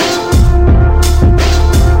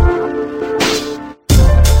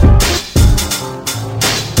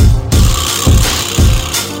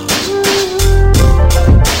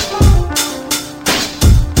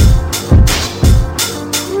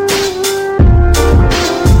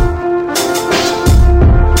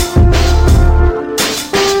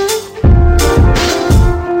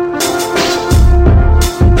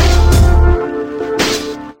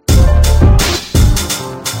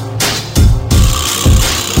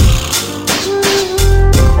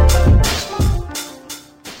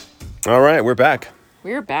 All right, we're back.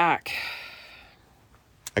 We're back.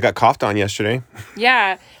 I got coughed on yesterday.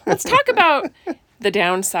 Yeah. Let's talk about the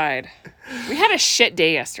downside. We had a shit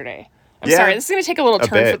day yesterday. I'm sorry. This is going to take a little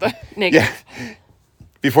turn for the negative. Yeah.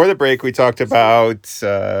 Before the break, we talked about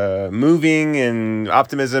moving and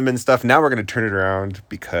optimism and stuff. Now we're going to turn it around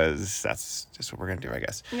because that's just what we're going to do, I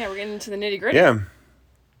guess. Yeah, we're getting into the nitty gritty. Yeah.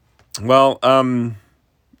 Well,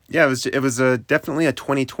 yeah, it was definitely a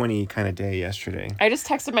 2020 kind of day yesterday. I just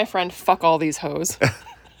texted my friend, fuck all these hoes.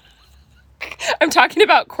 I'm talking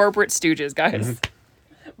about corporate stooges, guys.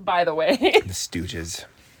 By the way. The stooges.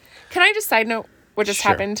 Can I just side note what just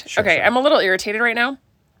happened? Sure. I'm a little irritated right now.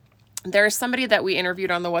 There's somebody that we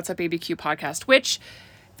interviewed on the What's Up ABQ podcast, which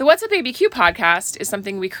the What's Up ABQ podcast is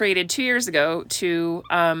something we created 2 years ago to,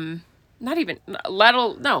 a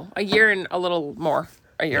year and a little more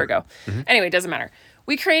a year ago. Anyway, it doesn't matter.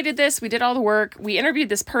 We created this. We did all the work. We interviewed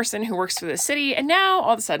this person who works for the city. And now,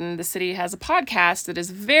 all of a sudden, the city has a podcast that is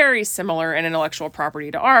very similar in intellectual property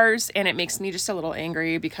to ours. And it makes me just a little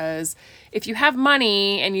angry because if you have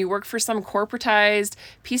money and you work for some corporatized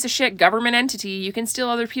piece of shit government entity, you can steal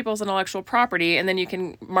other people's intellectual property and then you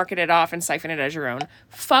can market it off and siphon it as your own.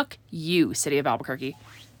 Fuck you, City of Albuquerque.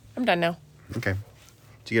 I'm done now. Okay.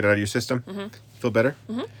 Did you get it out of your system? Feel better?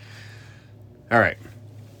 All right.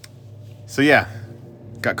 So, yeah.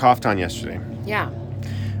 Got coughed on yesterday. Yeah.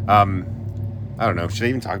 I don't know. Should I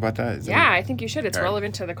even talk about that? I think you should. It's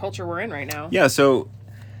relevant to the culture we're in right now. Yeah. So,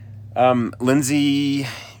 Lindsay,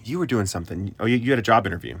 you were doing something. Oh, you had a job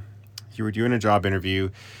interview. You were doing a job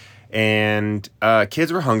interview, and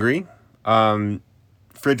kids were hungry.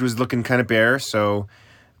 Fridge was looking kind of bare, so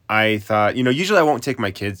I thought, usually I won't take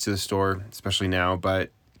my kids to the store, especially now,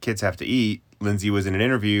 but kids have to eat. Lindsay was in an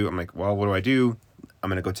interview. I'm like, well, what do? I'm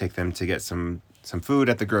gonna go take them to get some food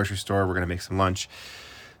at the grocery store. We're going to make some lunch.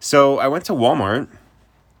 So I went to Walmart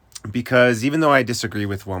because even though I disagree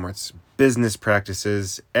with Walmart's business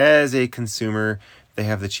practices, as a consumer, they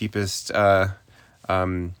have the cheapest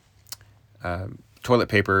toilet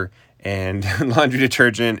paper and laundry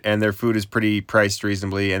detergent, and their food is pretty priced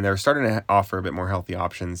reasonably, and they're starting to offer a bit more healthy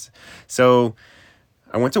options. So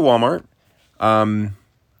I went to Walmart.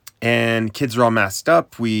 And kids are all masked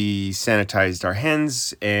up. We sanitized our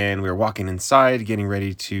hands and we were walking inside, getting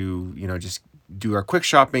ready to, just do our quick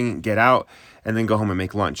shopping, get out, and then go home and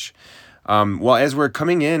make lunch. Well, as we're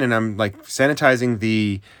coming in and I'm like sanitizing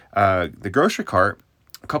the grocery cart,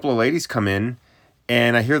 a couple of ladies come in,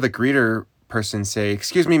 and I hear the greeter person say,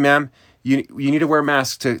 "Excuse me, ma'am, you need to wear a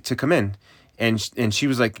mask to come in." And she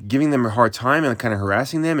was like giving them a hard time and kind of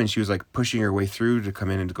harassing them, and she was like pushing her way through to come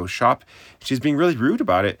in and to go shop. She's being really rude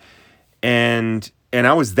about it, and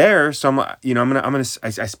I was there, so I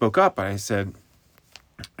spoke up. I said,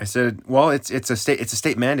 well, it's a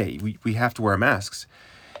state mandate. We have to wear masks.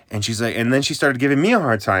 And she's like, and then she started giving me a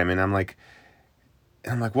hard time, and I'm like,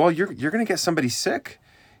 well, you're gonna get somebody sick,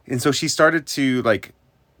 and so she started to like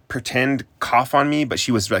pretend cough on me, but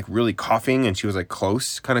she was like really coughing, and she was like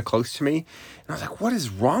kind of close to me, and I was like, what is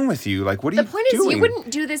wrong with you? Like, what are you doing? The point is, you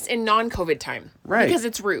wouldn't do this in non-COVID time, right? Because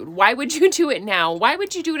it's rude. Why would you do it now? Why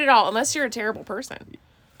would you do it at all? Unless you're a terrible person.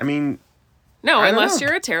 I mean, no, unless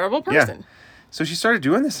you're a terrible person. Yeah. So she started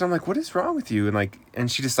doing this, and I'm like, what is wrong with you?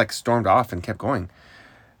 And she just like stormed off and kept going.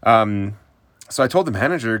 So I told the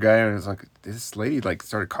manager guy, and I was like, this lady like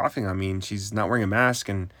started coughing on me, and she's not wearing a mask,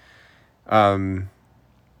 and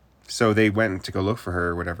so they went to go look for her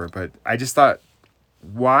or whatever. But I just thought,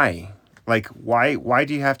 why? Like, why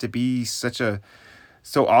do you have to be so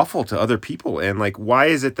awful to other people? And like, why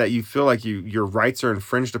is it that you feel like your rights are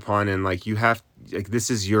infringed upon, and like you have, like, this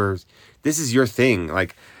is your thing?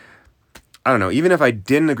 Like, I don't know. Even if I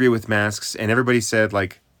didn't agree with masks and everybody said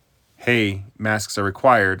like, hey, masks are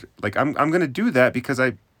required, like I'm gonna do that because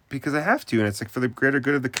I have to, and it's like for the greater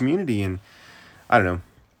good of the community, and I don't know.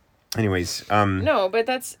 Anyways, no, but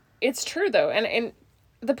it's true though, and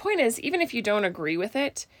the point is, even if you don't agree with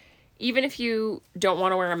it, even if you don't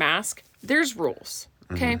want to wear a mask, there's rules.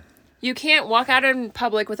 Okay, you can't walk out in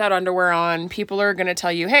public without underwear on. People are gonna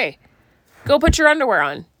tell you, hey, go put your underwear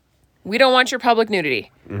on. We don't want your public nudity.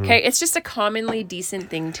 Okay, it's just a commonly decent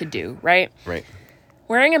thing to do, right? Right.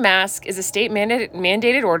 Wearing a mask is a state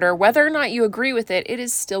mandated order. Whether or not you agree with it, it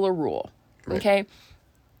is still a rule. Right. Okay?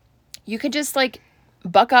 You could just like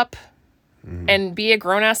buck up and be a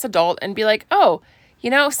grown-ass adult and be like, oh,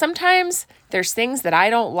 sometimes there's things that I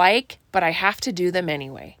don't like, but I have to do them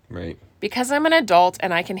anyway. Right. Because I'm an adult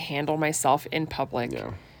and I can handle myself in public.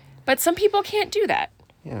 Yeah. But some people can't do that.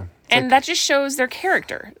 Yeah. And that just shows their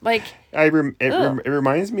character. Like, it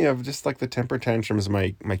reminds me of just like the temper tantrums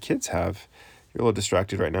my kids have. You're a little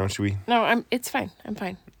distracted right now. Should we? No, it's fine. I'm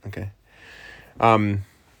fine. Okay.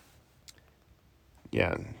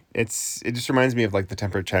 Yeah, it just reminds me of like the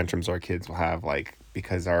temper tantrums our kids will have, like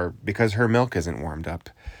because her milk isn't warmed up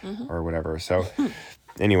or whatever. So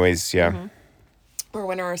anyways, yeah. Or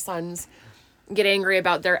when our sons get angry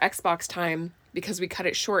about their Xbox time because we cut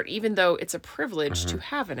it short, even though it's a privilege to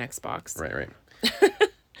have an Xbox. Right.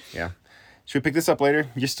 Yeah. Should we pick this up later?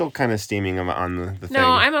 You're still kind of steaming on the thing.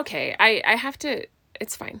 No, I'm okay. I have to.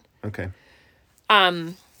 It's fine. Okay.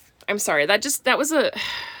 I'm sorry. That was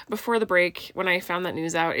before the break when I found that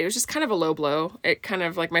news out. It was just kind of a low blow. It kind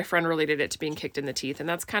of like my friend related it to being kicked in the teeth, and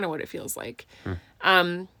that's kind of what it feels like.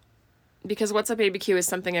 Because What's Up ABQ is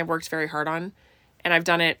something I've worked very hard on, and I've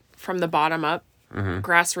done it from the bottom up,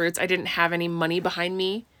 grassroots. I didn't have any money behind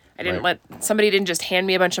me. Somebody didn't just hand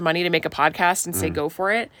me a bunch of money to make a podcast and say, go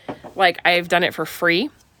for it. Like, I've done it for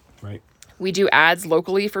free. Right. We do ads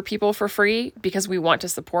locally for people for free because we want to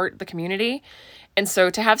support the community. And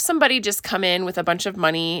so to have somebody just come in with a bunch of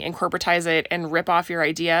money and corporatize it and rip off your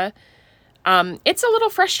idea, it's a little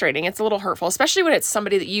frustrating. It's a little hurtful, especially when it's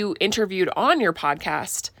somebody that you interviewed on your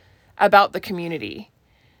podcast about the community.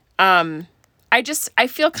 I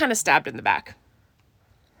feel kind of stabbed in the back.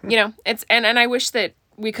 It's and I wish that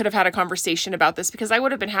we could have had a conversation about this, because I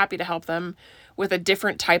would have been happy to help them with a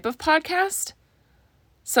different type of podcast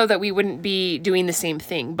so that we wouldn't be doing the same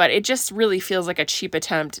thing. But it just really feels like a cheap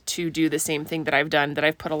attempt to do the same thing that I've done, that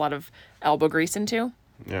I've put a lot of elbow grease into.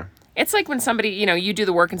 Yeah. It's like when somebody, you do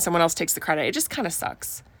the work and someone else takes the credit. It just kind of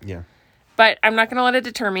sucks. Yeah. But I'm not going to let it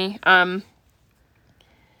deter me.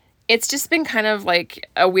 It's just been kind of like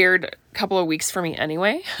a weird couple of weeks for me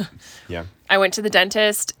anyway. Yeah. I went to the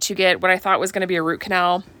dentist to get what I thought was going to be a root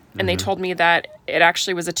canal, and they told me that it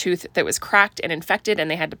actually was a tooth that was cracked and infected,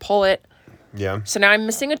 and they had to pull it. Yeah. So now I'm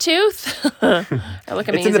missing a tooth. I look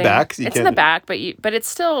amazing. It's in the back. So it's in the back, but it's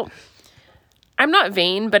still. I'm not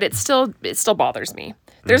vain, but it still bothers me.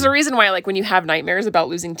 There's a reason why, like, when you have nightmares about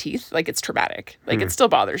losing teeth, like, it's traumatic. Like, it still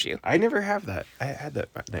bothers you. I never have that. I had that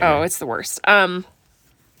nightmare. Oh, it's the worst.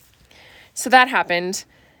 So that happened.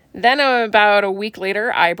 Then about a week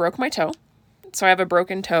later, I broke my toe. So I have a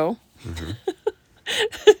broken toe.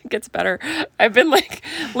 It gets better. I've been like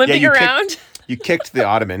limping around. You kicked the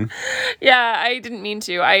ottoman. Yeah, I didn't mean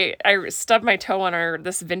to. I stubbed my toe on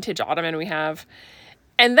this vintage ottoman we have.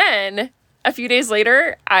 And then a few days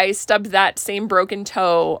later, I stubbed that same broken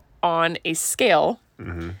toe on a scale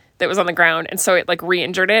that was on the ground. And so it like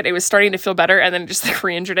re-injured it. It was starting to feel better and then it just like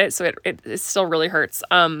re-injured it. So it still really hurts.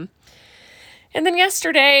 And then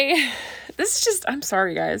yesterday, I'm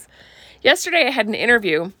sorry, guys. Yesterday I had an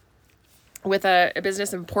interview with a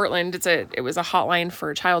business in Portland. It was a hotline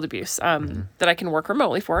for child abuse that I can work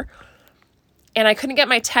remotely for. And I couldn't get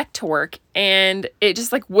my tech to work and it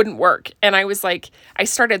just like wouldn't work. And I was like, I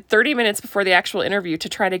started 30 minutes before the actual interview to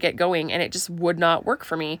try to get going and it just would not work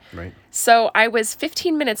for me. Right. So I was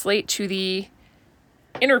 15 minutes late to the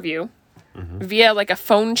interview via like a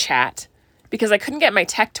phone chat because I couldn't get my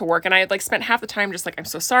tech to work. And I had like spent half the time just like, I'm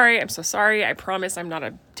so sorry. I promise I'm not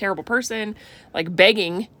a terrible person, like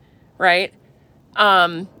begging, right?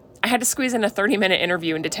 I had to squeeze in a 30-minute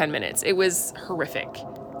interview into 10 minutes. It was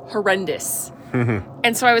horrendous.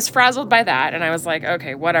 And so I was frazzled by that and I was like,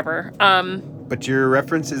 okay, whatever. But your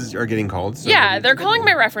references are getting called. So yeah, they're calling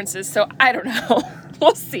my references, so I don't know.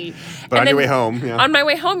 We'll see. But on your way home, yeah. On my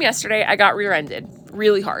way home yesterday, I got rear-ended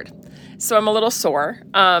really hard. So I'm a little sore.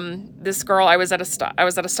 This girl, I was at a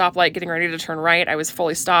stoplight getting ready to turn right. I was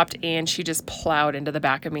fully stopped and she just plowed into the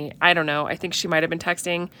back of me. I don't know. I think she might have been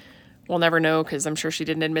texting. We'll never know because I'm sure she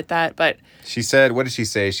didn't admit that, but she said, what did she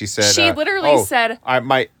say? She said, she literally said,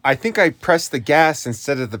 I think I pressed the gas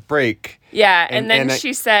instead of the brake. Yeah. And then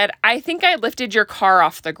she said, I think I lifted your car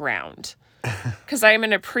off the ground because I'm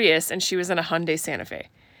in a Prius and she was in a Hyundai Santa Fe.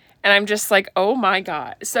 And I'm just like, oh my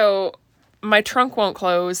God. So my trunk won't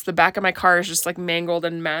close. The back of my car is just like mangled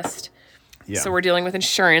and messed. Yeah. So we're dealing with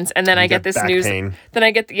insurance, and then I get this news. Pain. Then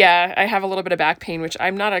I have a little bit of back pain, which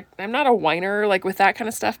I'm not a whiner like with that kind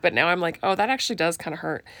of stuff. But now I'm like, oh, that actually does kind of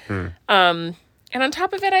hurt. And on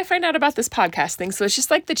top of it, I find out about this podcast thing, so it's just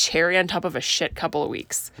like the cherry on top of a shit couple of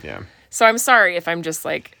weeks. Yeah. So I'm sorry if I'm just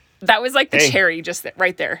like that was like the cherry just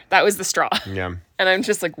right there. That was the straw. Yeah. And I'm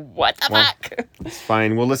just like, what the fuck? It's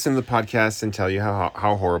fine. We'll listen to the podcast and tell you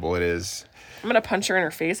how horrible it is. I'm going to punch her in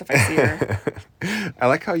her face if I see her. I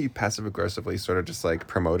like how you passive aggressively sort of just like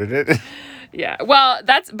promoted it. Yeah. Well,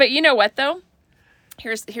 but you know what though?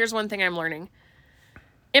 Here's one thing I'm learning.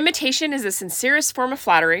 Imitation is the sincerest form of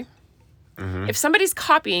flattery. If somebody's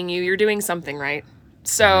copying you, you're doing something right.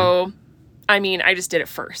 So, I mean, I just did it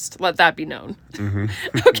first. Let that be known.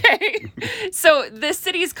 Okay. So the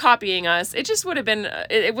city's copying us. It just would have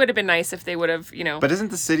been nice if they would have, But isn't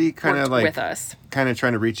the city kind of like with us? Kind of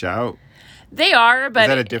trying to reach out? They are, but... Is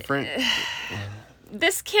that a different...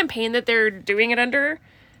 This campaign that they're doing it under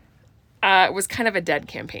was kind of a dead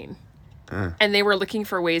campaign. And they were looking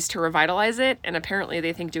for ways to revitalize it, and apparently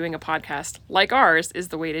they think doing a podcast like ours is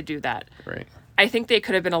the way to do that. Right. I think they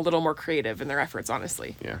could have been a little more creative in their efforts,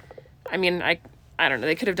 honestly. Yeah. I mean, I don't know.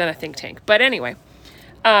 They could have done a think tank. But anyway,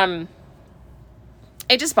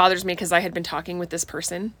 it just bothers me because I had been talking with this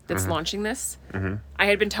person that's launching this. I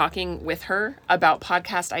had been talking with her about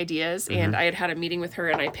podcast ideas, and I had a meeting with her,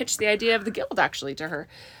 and I pitched the idea of the guild actually to her.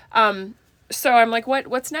 So I'm like,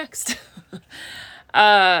 what's next?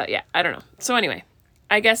 Yeah, I don't know. So anyway,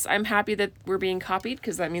 I guess I'm happy that we're being copied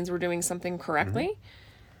because that means we're doing something correctly.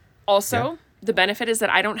 Also, the benefit is that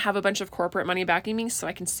I don't have a bunch of corporate money backing me, so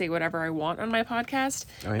I can say whatever I want on my podcast,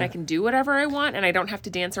 and I can do whatever I want, and I don't have to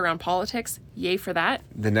dance around politics. Yay for that.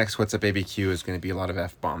 The next What's Up ABQ is going to be a lot of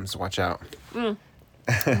F-bombs. Watch out.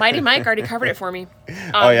 Mighty Mike already covered it for me.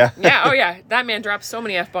 Oh, yeah? Yeah. That man dropped so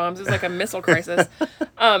many F-bombs. It was like a missile crisis.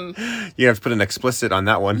 You have to put an explicit on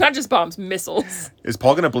that one. Not just bombs, missiles. Is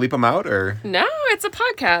Paul going to bleep them out, or? No, it's a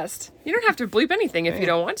podcast. You don't have to bleep anything if you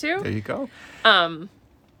don't want to. There you go.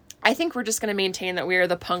 I think we're just going to maintain that we are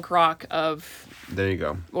the punk rock of... There you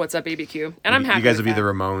go. What's Up, ABQ. And I'm happy You guys with will be that.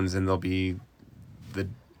 the Ramones, and they'll be the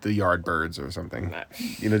Yardbirds or something.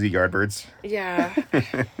 You know the Yardbirds? Yeah.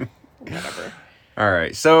 Whatever. All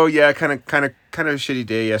right. So, yeah, kind of shitty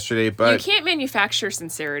day yesterday, but... You can't manufacture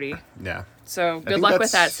sincerity. Yeah. So, good luck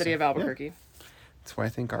with that, City of Albuquerque. Yeah. That's why I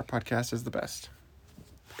think our podcast is the best.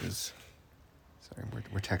 Because... Sorry,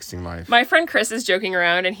 we're texting live. My friend Chris is joking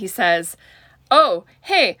around, and he says... Oh,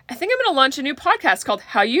 hey, I think I'm going to launch a new podcast called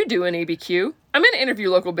How You Doin' ABQ. I'm going to interview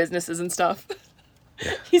local businesses and stuff.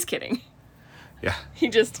 Yeah. He's kidding. Yeah.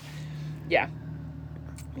 He's just, I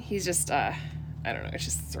don't know. It's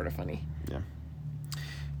just sort of funny. Yeah.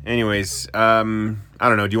 Anyways, I don't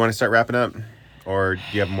know. Do you want to start wrapping up? Or do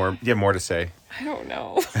you have more to say? I don't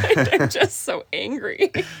know. I'm just so angry.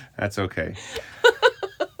 That's okay.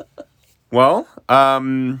 Well, what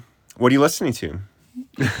are you listening to?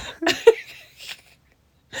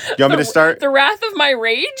 You want me to start? The Wrath of My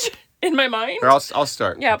Rage? in my mind. Or I'll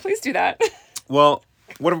start. Yeah, please do that. Well,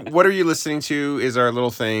 what are you listening to is our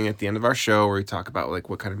little thing at the end of our show where we talk about like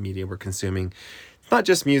what kind of media we're consuming. It's not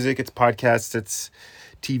just music, it's podcasts, it's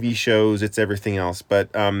TV shows, it's everything else. But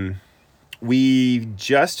we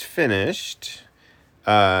just finished.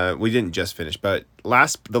 We didn't just finish, but the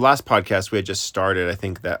last podcast we had just started. I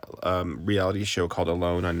think that reality show called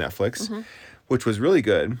Alone on Netflix, which was really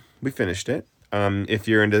good. We finished it. If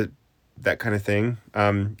you're into that kind of thing,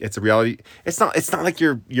 it's a reality. It's not like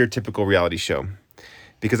your typical reality show,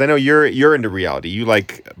 because I know you're into reality. You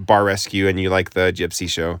like Bar Rescue and you like the Gypsy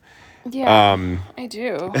Show. Yeah, I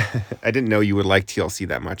do. I didn't know you would like TLC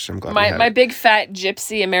that much. I'm glad. My big fat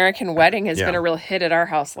Gypsy American Wedding has been a real hit at our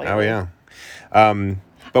house lately. Oh yeah.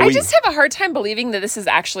 But I just have a hard time believing that this is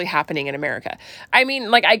actually happening in America. I mean,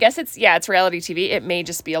 like, I guess it's reality TV. It may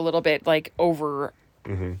just be a little bit like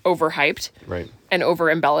overhyped, right, and over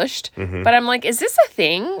embellished. But I'm like, is this a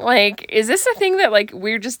thing? Like, is this a thing that like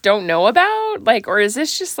we just don't know about? Like, or is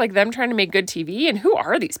this just like them trying to make good TV? And who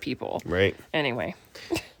are these people? Right. Anyway.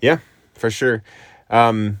 Yeah, for sure.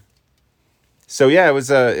 So yeah, it was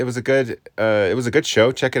a good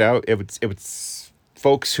show. Check it out. It was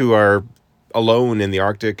folks who are alone in the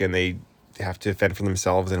Arctic and they have to fend for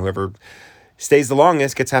themselves, and whoever stays the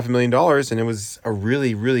longest gets $500,000. And it was a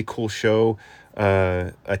really, really cool show.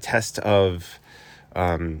 A test of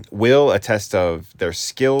will, a test of their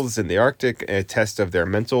skills in the Arctic, a test of their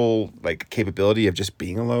mental like capability of just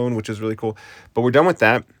being alone, which was really cool. But we're done with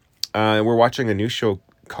that. We're watching a new show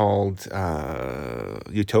called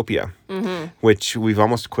Utopia, which we've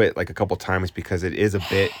almost quit like a couple times because it is a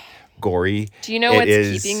bit gory. Do you know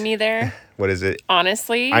what's keeping me there? What is it?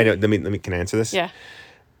 Honestly, I know. Let me. Can I answer this? Yeah.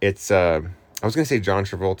 It's I was gonna say John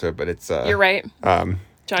Travolta, but it's you're right.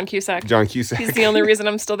 John Cusack. John Cusack. He's the only reason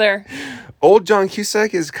I'm still there. Old John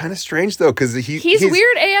Cusack is kind of strange though, because he's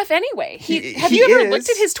weird AF anyway. Have you ever looked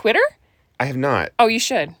at his Twitter? I have not. Oh, you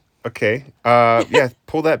should. Okay. Yeah.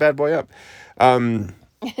 Pull that bad boy up. Pull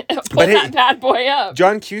that bad boy up.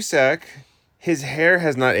 John Cusack, his hair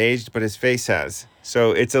has not aged, but his face has.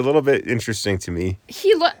 So it's a little bit interesting to me.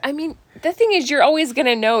 I mean, the thing is, you're always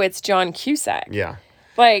gonna know it's John Cusack. Yeah.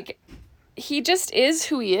 Like, he just is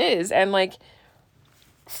who he is, and like,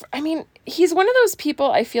 I mean, he's one of those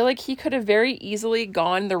people. I feel like he could have very easily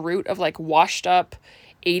gone the route of like washed up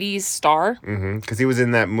 80s star. Because he was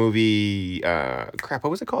in that movie. What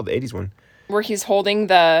was it called? The 80s one. Where he's holding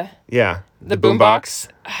the boombox.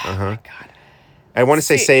 Oh my God. I want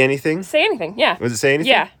to say anything. Say anything. Yeah. Was it Say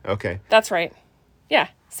Anything? Yeah. Okay. That's right. Yeah.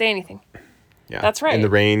 Say Anything. Yeah. That's right. In the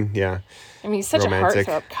rain. Yeah. I mean, he's such romantic.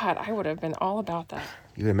 A heartthrob. God, I would have been all about that.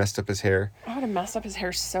 You would have messed up his hair. I would have messed up his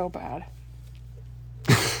hair so bad.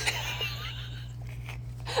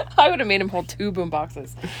 I would have made him hold 2 boom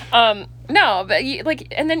boxes. No, but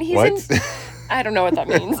and then he's in. I don't know what that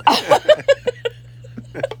means.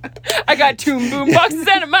 I got 2 boom boxes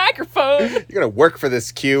and a microphone. You're gonna work for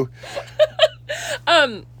this, Q.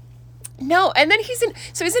 No, and then he's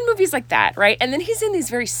in movies like that, right? And then he's in these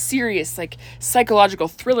very serious, like, psychological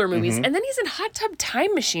thriller movies. And then he's in Hot Tub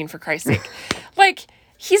Time Machine, for Christ's sake. Like,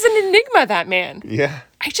 he's an enigma, that man. Yeah.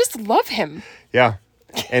 I just love him. Yeah.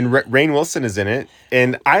 And Rainn Wilson is in it.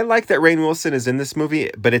 And I like that Rainn Wilson is in this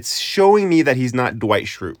movie, but it's showing me that he's not Dwight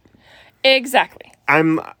Schrute. Exactly.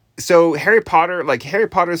 So Harry Potter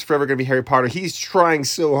is forever going to be Harry Potter. He's trying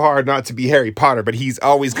so hard not to be Harry Potter, but he's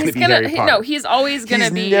always going to be Harry Potter. No, he's always going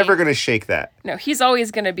to be... He's never going to shake that. No, he's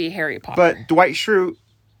always going to be Harry Potter. But Dwight Schrute,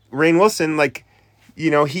 Rainn Wilson, like,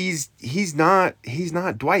 you know, he's not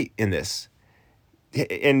Dwight in this.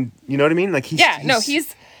 And you know what I mean? Like he's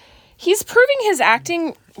proving his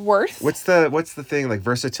acting worth. What's the thing, like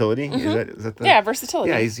versatility? Is that the...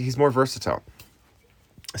 versatility. Yeah, he's more versatile.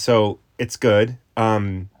 So it's good.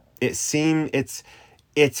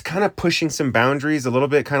 It's kind of pushing some boundaries a little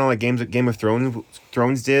bit, kind of like Game of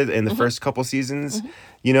Thrones did in the first couple seasons,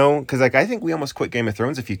 you know, because like I think we almost quit Game of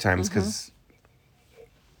Thrones a few times because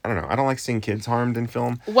I don't know, I don't like seeing kids harmed in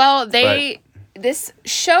film. Well, this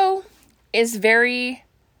show is very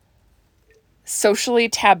socially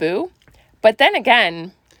taboo, but then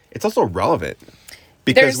again, it's also relevant.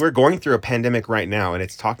 Because we're going through a pandemic right now, and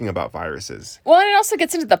it's talking about viruses. Well, and it also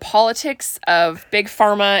gets into the politics of big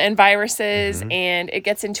pharma and viruses, and it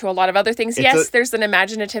gets into a lot of other things. There's an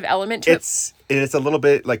imaginative element to it. It's a little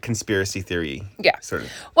bit like conspiracy theory. Yeah. Sort of.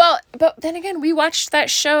 Well, but then again, we watched that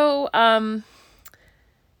show.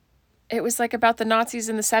 It was like about the Nazis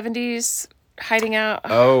in the 70s hiding out.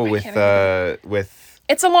 With...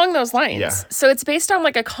 It's along those lines. Yeah. So it's based on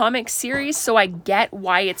like a comic series, so I get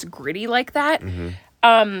why it's gritty like that.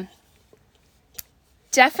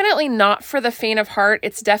 definitely not for the faint of heart.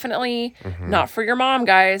 It's definitely not for your mom,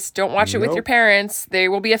 guys. Don't watch it with your parents. They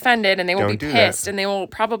will be offended and they will be pissed and they will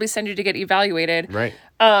probably send you to get evaluated. Right.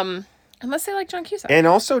 Unless they like John Cusack. And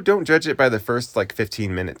also don't judge it by the first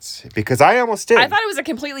 15 minutes, because I almost did. I thought it was a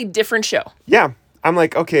completely different show. Yeah. I'm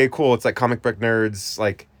like, okay, cool. It's like comic book nerds,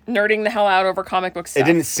 nerding the hell out over comic book stuff. It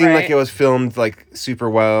didn't seem like it was filmed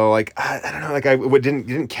super well. I don't know, it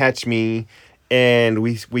didn't catch me. And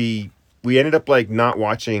we ended up not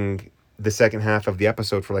watching the second half of the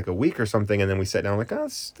episode for a week or something, and then we sat down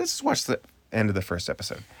let's just watch the end of the first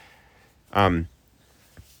episode. And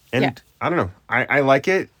I don't know. I like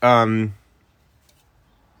it. We'll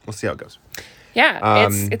see how it goes. Yeah,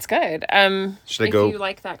 it's good. Should I go? If you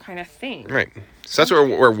like that kind of thing. Right. So that's what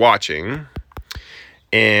we're watching.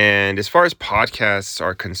 And as far as podcasts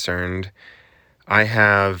are concerned, I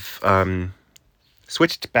have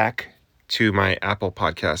switched back to my Apple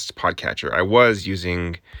Podcast podcatcher. I was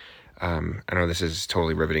using, I know this is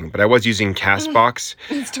totally riveting, but I was using CastBox.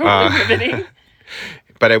 It's totally riveting.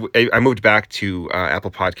 But I moved back to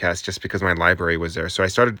Apple Podcasts just because my library was there. So I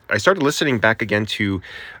started listening back again to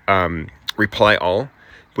Reply All,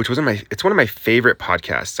 which was it's one of my favorite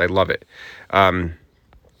podcasts. I love it.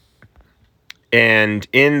 And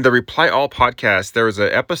in the Reply All podcast, there was an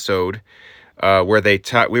episode where they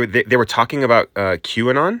were talking about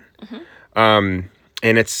QAnon. And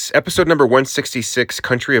it's episode number 166,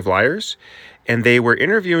 Country of Liars, and they were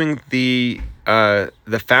interviewing the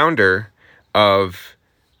founder of,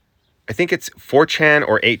 I think it's 4chan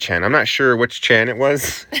or 8chan. I'm not sure which chan it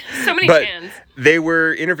was. So many chans. They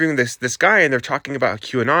were interviewing this guy, and they're talking about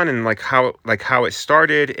QAnon and how it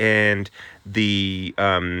started and the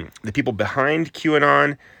people behind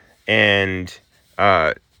QAnon, and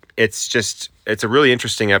it's a really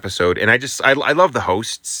interesting episode, and I love the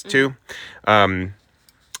hosts too.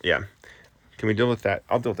 Yeah. Can we deal with that?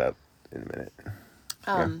 I'll deal with that in a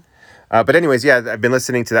minute. But anyways, I've been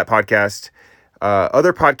listening to that podcast.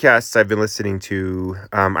 Other podcasts I've been listening to,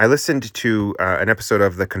 I listened to an episode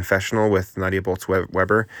of The Confessional with Nadia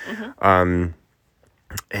Bolz-Weber. And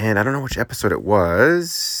I don't know which episode it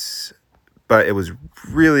was, but it was a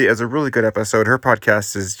really good episode. Her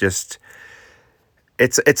podcast is just,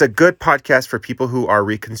 it's a good podcast for people who are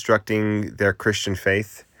reconstructing their Christian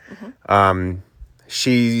faith.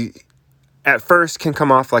 She at first can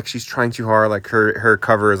come off like she's trying too hard. Her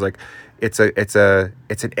cover is it's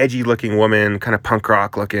an edgy looking woman, kind of punk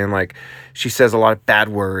rock looking. She says a lot of bad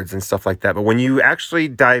words and stuff like that. But when you actually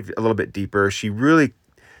dive a little bit deeper, she really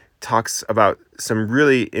talks about some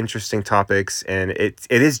really interesting topics, and it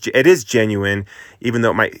is genuine, even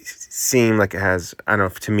though it might seem like it has, I don't know,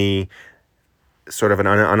 to me, sort of an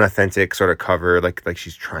unauthentic sort of cover, like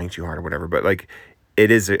she's trying too hard or whatever. But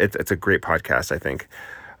it's a great podcast, I think.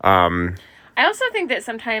 I also think that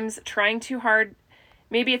sometimes trying too hard,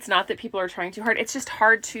 maybe it's not that people are trying too hard. It's just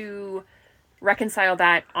hard to reconcile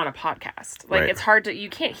that on a podcast. Right. It's hard you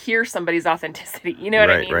can't hear somebody's authenticity. You know what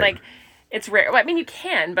I mean? Right. It's rare. Well, I mean, you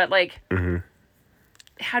can, but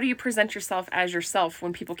how do you present yourself as yourself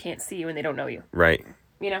when people can't see you and they don't know you? Right.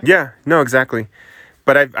 You know? Yeah, no, exactly.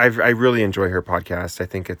 But I really enjoy her podcast. I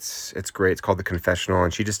think it's great. It's called The Confessional,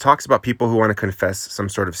 and she just talks about people who want to confess some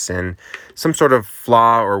sort of sin, some sort of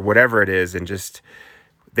flaw or whatever it is, and just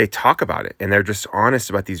they talk about it, and they're just honest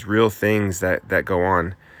about these real things that go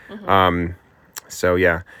on. So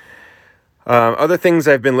yeah. Other things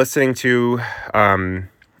I've been listening to,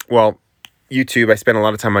 YouTube. I spend a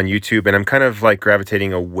lot of time on YouTube, and I'm kind of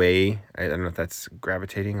gravitating away. I don't know if that's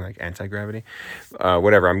gravitating, anti-gravity,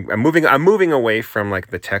 whatever. I'm moving away from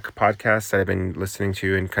the tech podcasts that I've been listening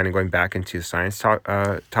to, and kind of going back into the science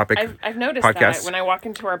topic. I've noticed podcasts. that when I walk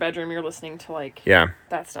into our bedroom, you're listening to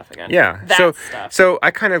that stuff again. Yeah. Stuff. So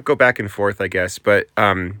I kind of go back and forth, I guess. But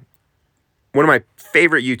one of my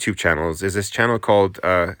favorite YouTube channels is this channel called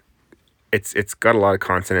it's got a lot of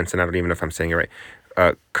consonants, and I don't even know if I'm saying it right.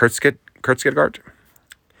 Kurzgesagt. Kurzgesagt.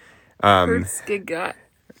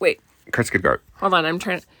 Wait. Kurzgesagt. Hold on, I'm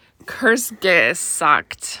trying to...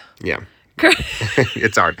 Kurzgesagt. Yeah.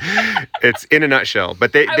 It's hard. It's in a nutshell.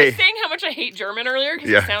 But I was saying how much I hate German earlier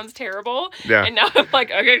because it sounds terrible. Yeah. And now I'm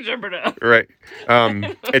okay, German now. Right.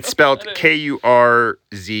 It's spelled Kurzgesagt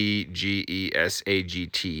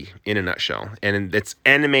in a nutshell. And it's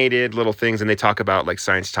animated little things, and they talk about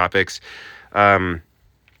science topics. The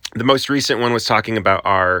most recent one was talking about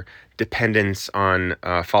our dependence on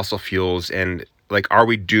fossil fuels, and are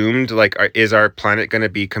we doomed? Is our planet going to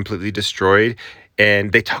be completely destroyed?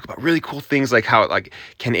 And they talk about really cool things how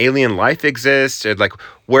can alien life exist? And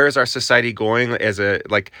where is our society going as a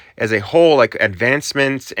whole,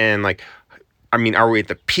 advancement, and I mean, are we at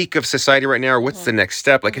the peak of society right now, or what's the next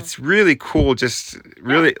step? Like, it's really cool, just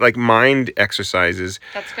really like mind exercises.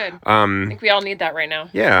 That's good. I think we all need that right now.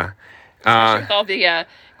 Yeah. Especially with all the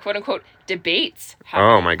quote unquote debates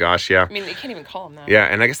happening. Oh my gosh, yeah. I mean, they can't even call them that. Yeah,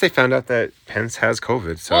 and I guess they found out that Pence has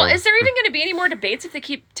COVID. So. Well, is there even going to be any more debates if they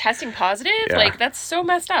keep testing positive? Yeah. Like, that's so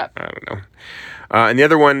messed up. I don't know. And the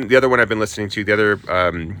other one I've been listening to, the other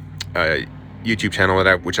YouTube channel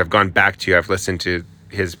which I've gone back to, I've listened to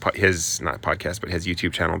his not podcast, but his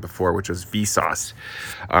YouTube channel before, which was Vsauce.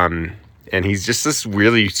 And he's just this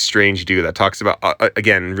really strange dude that talks about,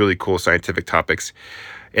 again, really cool scientific topics.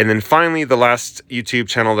 And then finally, the last YouTube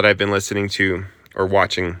channel that I've been listening to or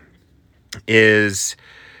watching is,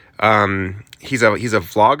 he's a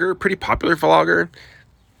vlogger, pretty popular vlogger.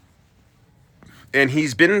 And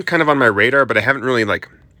he's been kind of on my radar, but I haven't really like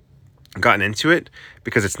gotten into it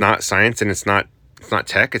because it's not science and it's not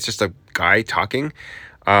tech. It's just a guy talking,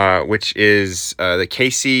 which is the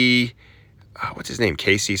Casey, what's his name?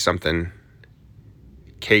 Casey something.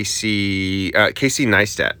 Casey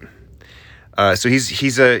Neistat. So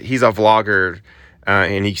he's a vlogger,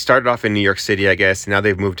 and he started off in New York City, I guess. And now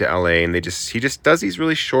they've moved to LA, and he just does these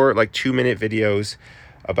really short, like 2-minute videos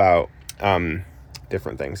about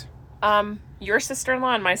different things. Your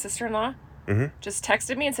sister-in-law and my sister-in-law just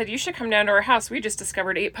texted me and said, you should come down to our house. We just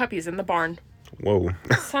discovered 8 puppies in the barn. Whoa.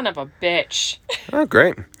 Son of a bitch. Oh,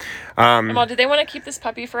 great. Well, do they want to keep this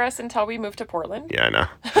puppy for us until we move to Portland? Yeah, I know.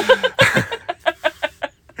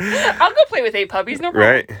 I'll go play with 8 puppies, no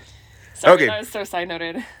problem. Right. Sorry, okay. That was so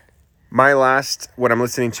side-noted. What I'm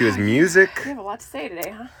listening to is music. You have a lot to say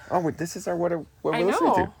today, huh? Oh, wait, this is what we're I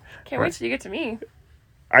listening to. Can't wait till you get to me.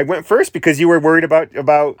 I went first because you were worried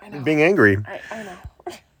about being angry. I know.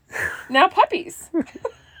 Now puppies.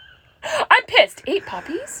 I'm pissed. 8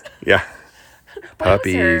 puppies? Yeah.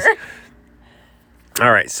 Puppies.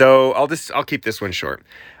 All right, so I'll keep this one short.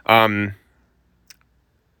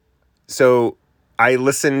 So I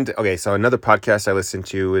listened. Okay, so another podcast I listened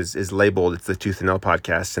to is labeled. It's the Tooth and Nail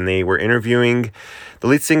podcast, and they were interviewing the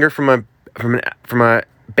lead singer from a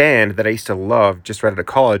band that I used to love just right out of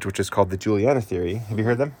college, which is called the Juliana Theory. Have you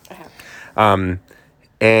heard them? I have.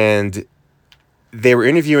 And they were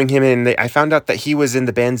interviewing him, and I found out that he was in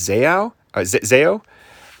the band Zao,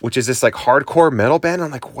 which is this like hardcore metal band.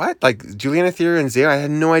 I'm like, what? Like Juliana Theory and Zao? I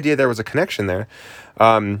had no idea there was a connection there.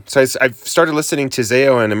 So I've started listening to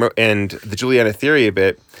Zao and the Juliana Theory a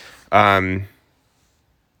bit. And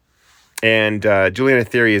Juliana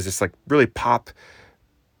Theory is this like really poppy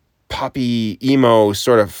emo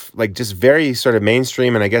sort of like just very sort of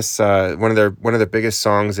mainstream. And I guess one of their biggest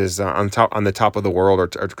songs is on the Top of the World,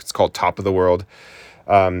 or it's called Top of the World.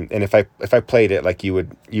 And if I played it, like you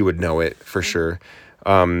would know it for sure.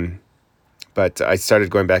 But I started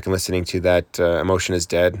going back and listening to that Emotion Is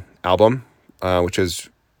Dead album, which was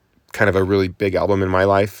kind of a really big album in my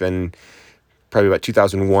life, and probably about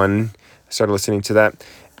 2001 I started listening to that.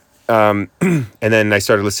 And then I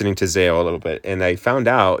started listening to Zao a little bit, and I found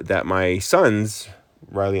out that my sons,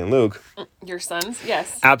 Riley and Luke, your sons,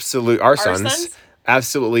 yes, our sons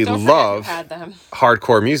absolutely love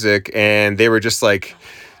hardcore music, and they were just like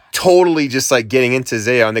totally just like getting into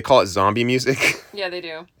Zao, and they call it zombie music. Yeah, they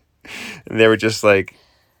do. And they were just like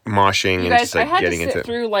moshing and just like getting into it. I had to sit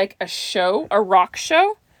through like a rock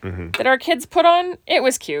show that our kids put on. It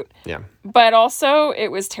was cute. Yeah. But also it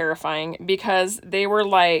was terrifying because they were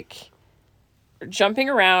like jumping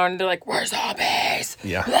around. They're like, we're zombies.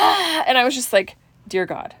 Yeah. Ah! And I was just like, dear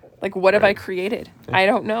God, like what have I created? Yeah. I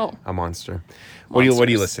don't know. A monster. What are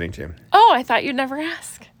you listening to? Oh, I thought you'd never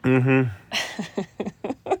ask.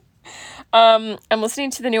 I'm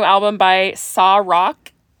listening to the new album by Saw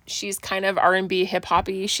Rock. She's kind of R&B hip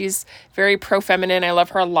hoppy. She's very pro-feminine. I love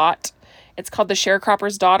her a lot. It's called The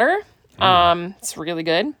Sharecropper's Daughter. It's really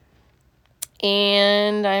good.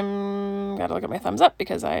 And I'm gotta look at my thumbs up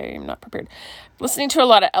because I'm not prepared. Listening to a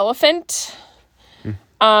lot of Elephant.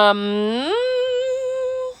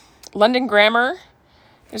 London Grammar.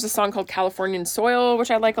 There's a song called Californian Soil, which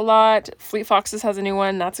I like a lot. Fleet Foxes has a new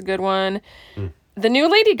one. That's a good one. The new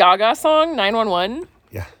Lady Gaga song, 911.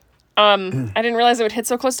 Yeah. I didn't realize it would hit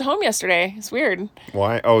so close to home yesterday. It's weird.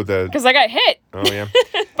 Why? Oh, because I got hit. Oh, yeah.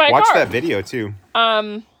 by a Watch car. that video, too.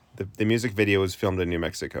 The music video was filmed in New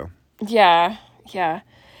Mexico. Yeah. And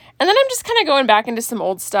then I'm just kind of going back into some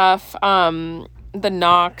old stuff. The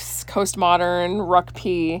Knox, Coast Modern, Ruck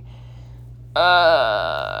P,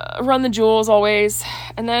 Run the Jewels always.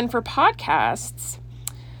 And then for podcasts,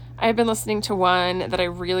 I've been listening to one that I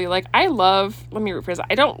really like. Let me rephrase that.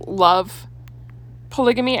 I don't love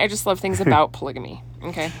polygamy. I just love things about polygamy.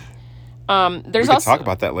 Okay. We can talk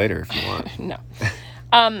about that later if you want. No.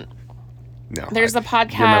 No. There's a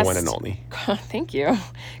podcast. You're my one and only. Thank you.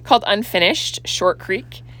 Called Unfinished, Short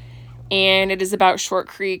Creek. And it is about Short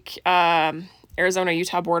Creek,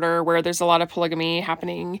 Arizona-Utah border, where there's a lot of polygamy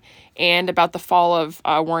happening, and about the fall of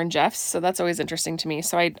Warren Jeffs. So that's always interesting to me.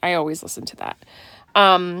 So I always listen to that.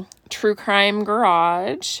 True Crime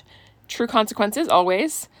Garage, True Consequences,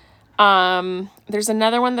 always. There's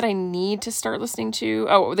another one that I need to start listening to.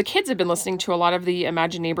 Oh, the kids have been listening to a lot of the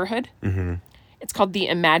Imagine Neighborhood. Mm-hmm. It's called the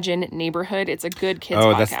Imagine Neighborhood. It's a good kids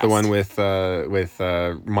podcast. Oh, that's the one with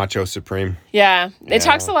Macho Supreme. Yeah. It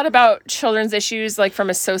talks a lot about children's issues, like from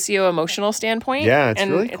a socio-emotional standpoint. Yeah, it's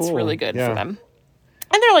really cool. It's really good for them.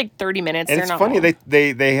 And they're like 30 minutes. And they're it's not funny, long.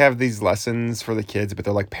 they have these lessons for the kids, but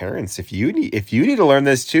they're like, parents, if you need to learn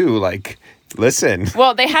this too, like, listen.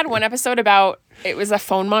 Well, they had one episode about, it was a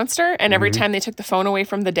phone monster, and every time they took the phone away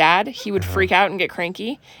from the dad, he would freak out and get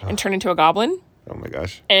cranky and turn into a goblin. Oh my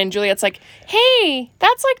gosh. And Juliet's like, hey,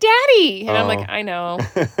 that's like Daddy. And I'm like, I know.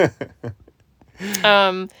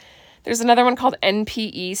 There's another one called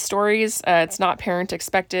NPE Stories. It's not parent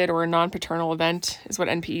expected or a non-paternal event is what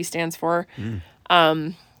NPE stands for.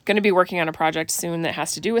 Going to be working on a project soon that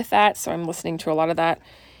has to do with that. So I'm listening to a lot of that.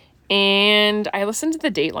 And I listen to the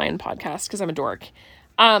Dateline podcast because I'm a dork.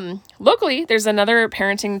 Locally, there's another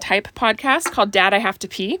parenting type podcast called Dad, I Have to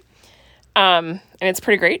Pee. And it's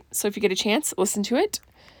pretty great. So if you get a chance, listen to it.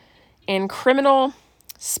 And Criminal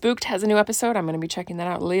Spooked has a new episode. I'm going to be checking that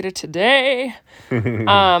out later today. I'm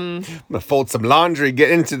going to fold some laundry,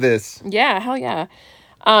 get into this. Yeah, hell yeah.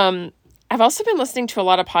 I've also been listening to a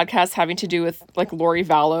lot of podcasts having to do with like Lori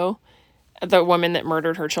Vallow, the woman that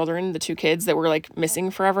murdered her children, the 2 kids that were like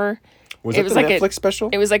missing forever. Was it the like Netflix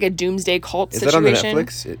special? It was like a doomsday cult situation.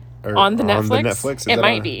 Is that on the Netflix? On the Netflix? It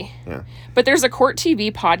might be. Yeah. But there's a Court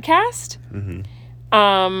TV podcast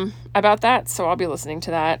about that, so I'll be listening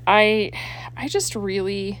to that. I just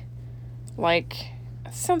really like,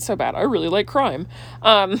 it sounds so bad, I really like crime.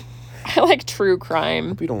 I like true crime. I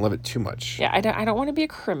hope you don't love it too much. Yeah, I don't want to be a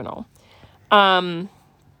criminal. Crime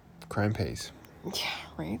pays. Yeah,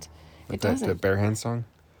 right. Like it doesn't. The Bare Hands song?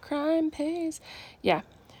 Crime pays. Yeah.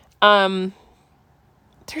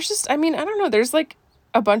 There's just, I mean, I don't know. There's like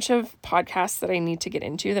a bunch of podcasts that I need to get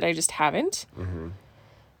into that I just haven't.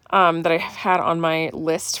 That I have had on my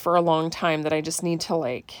list for a long time that I just need to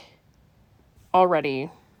like already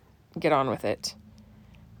get on with it.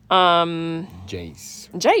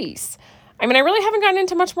 Jace. I mean, I really haven't gotten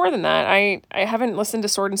into much more than that. I haven't listened to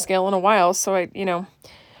Sword and Scale in a while, so I don't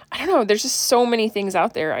know. There's just so many things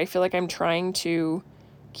out there. I feel like I'm trying to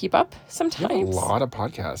keep up sometimes. You have a lot of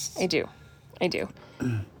podcasts. I do.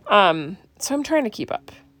 So I'm trying to keep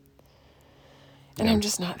up. And I'm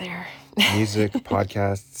just not there. Music,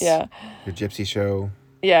 podcasts. Yeah. Your Gypsy show.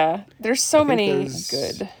 Yeah. There's so many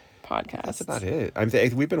good podcasts. That's about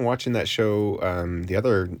it. We've been watching that show, the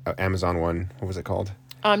other Amazon one. What was it called?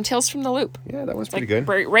 Tales from the Loop. Yeah, that was pretty good.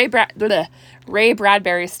 Ray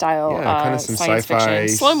Bradbury style. Yeah, kind of some science sci-fi.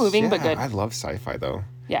 Fiction. Slow moving, but good. I love sci-fi though.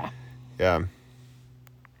 Yeah. Yeah.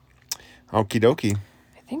 Okie dokie.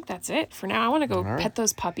 I think that's it for now. I want to go pet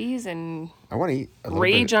those puppies and I want to eat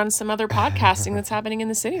rage on some other podcasting that's happening in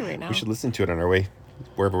the city right now. We should listen to it on our way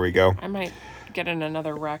wherever we go. I might get in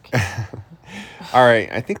another wreck. All right.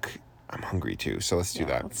 I think I'm hungry too, so let's do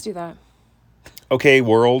that. Let's do that. Okay,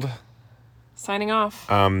 world. Signing off.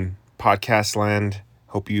 Podcast land.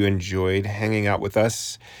 Hope you enjoyed hanging out with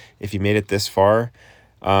us. If you made it this far,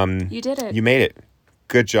 you did it. You made it.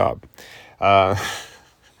 Good job.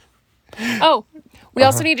 We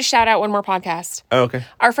also need to shout out one more podcast. Oh, okay.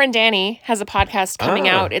 Our friend Danny has a podcast coming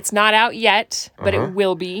out. It's not out yet, but it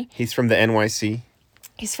will be. He's from the NYC.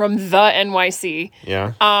 He's from the NYC.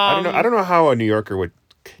 Yeah. I don't know how a New Yorker would.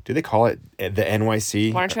 Do they call it the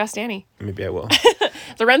NYC? Why don't you ask Danny? Maybe I will.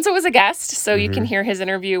 Lorenzo was a guest, so you can hear his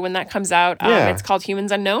interview when that comes out. It's called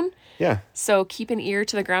Humans Unknown. Yeah. So keep an ear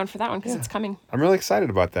to the ground for that one because it's coming. I'm really excited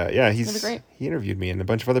about that. Yeah, he's really great. He interviewed me and a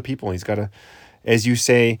bunch of other people. He's got as you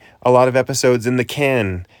say, a lot of episodes in the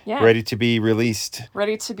can, ready to be released,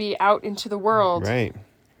 ready to be out into the world. Right.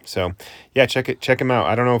 So, yeah, check him out.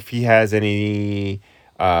 I don't know if he has any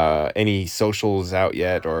socials out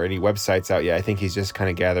yet or any websites out yet. I think he's just kind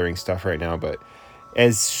of gathering stuff right now. But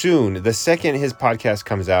the second his podcast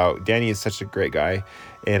comes out, Danny is such a great guy,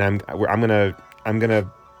 and I'm gonna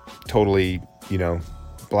totally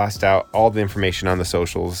blast out all the information on the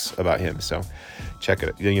socials about him. So check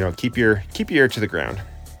it. Keep your ear to the ground.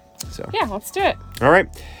 So yeah, let's do it. All right.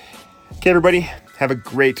 Okay, everybody, have a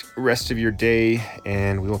great rest of your day,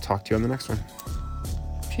 and we will talk to you on the next one.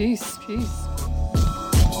 Peace.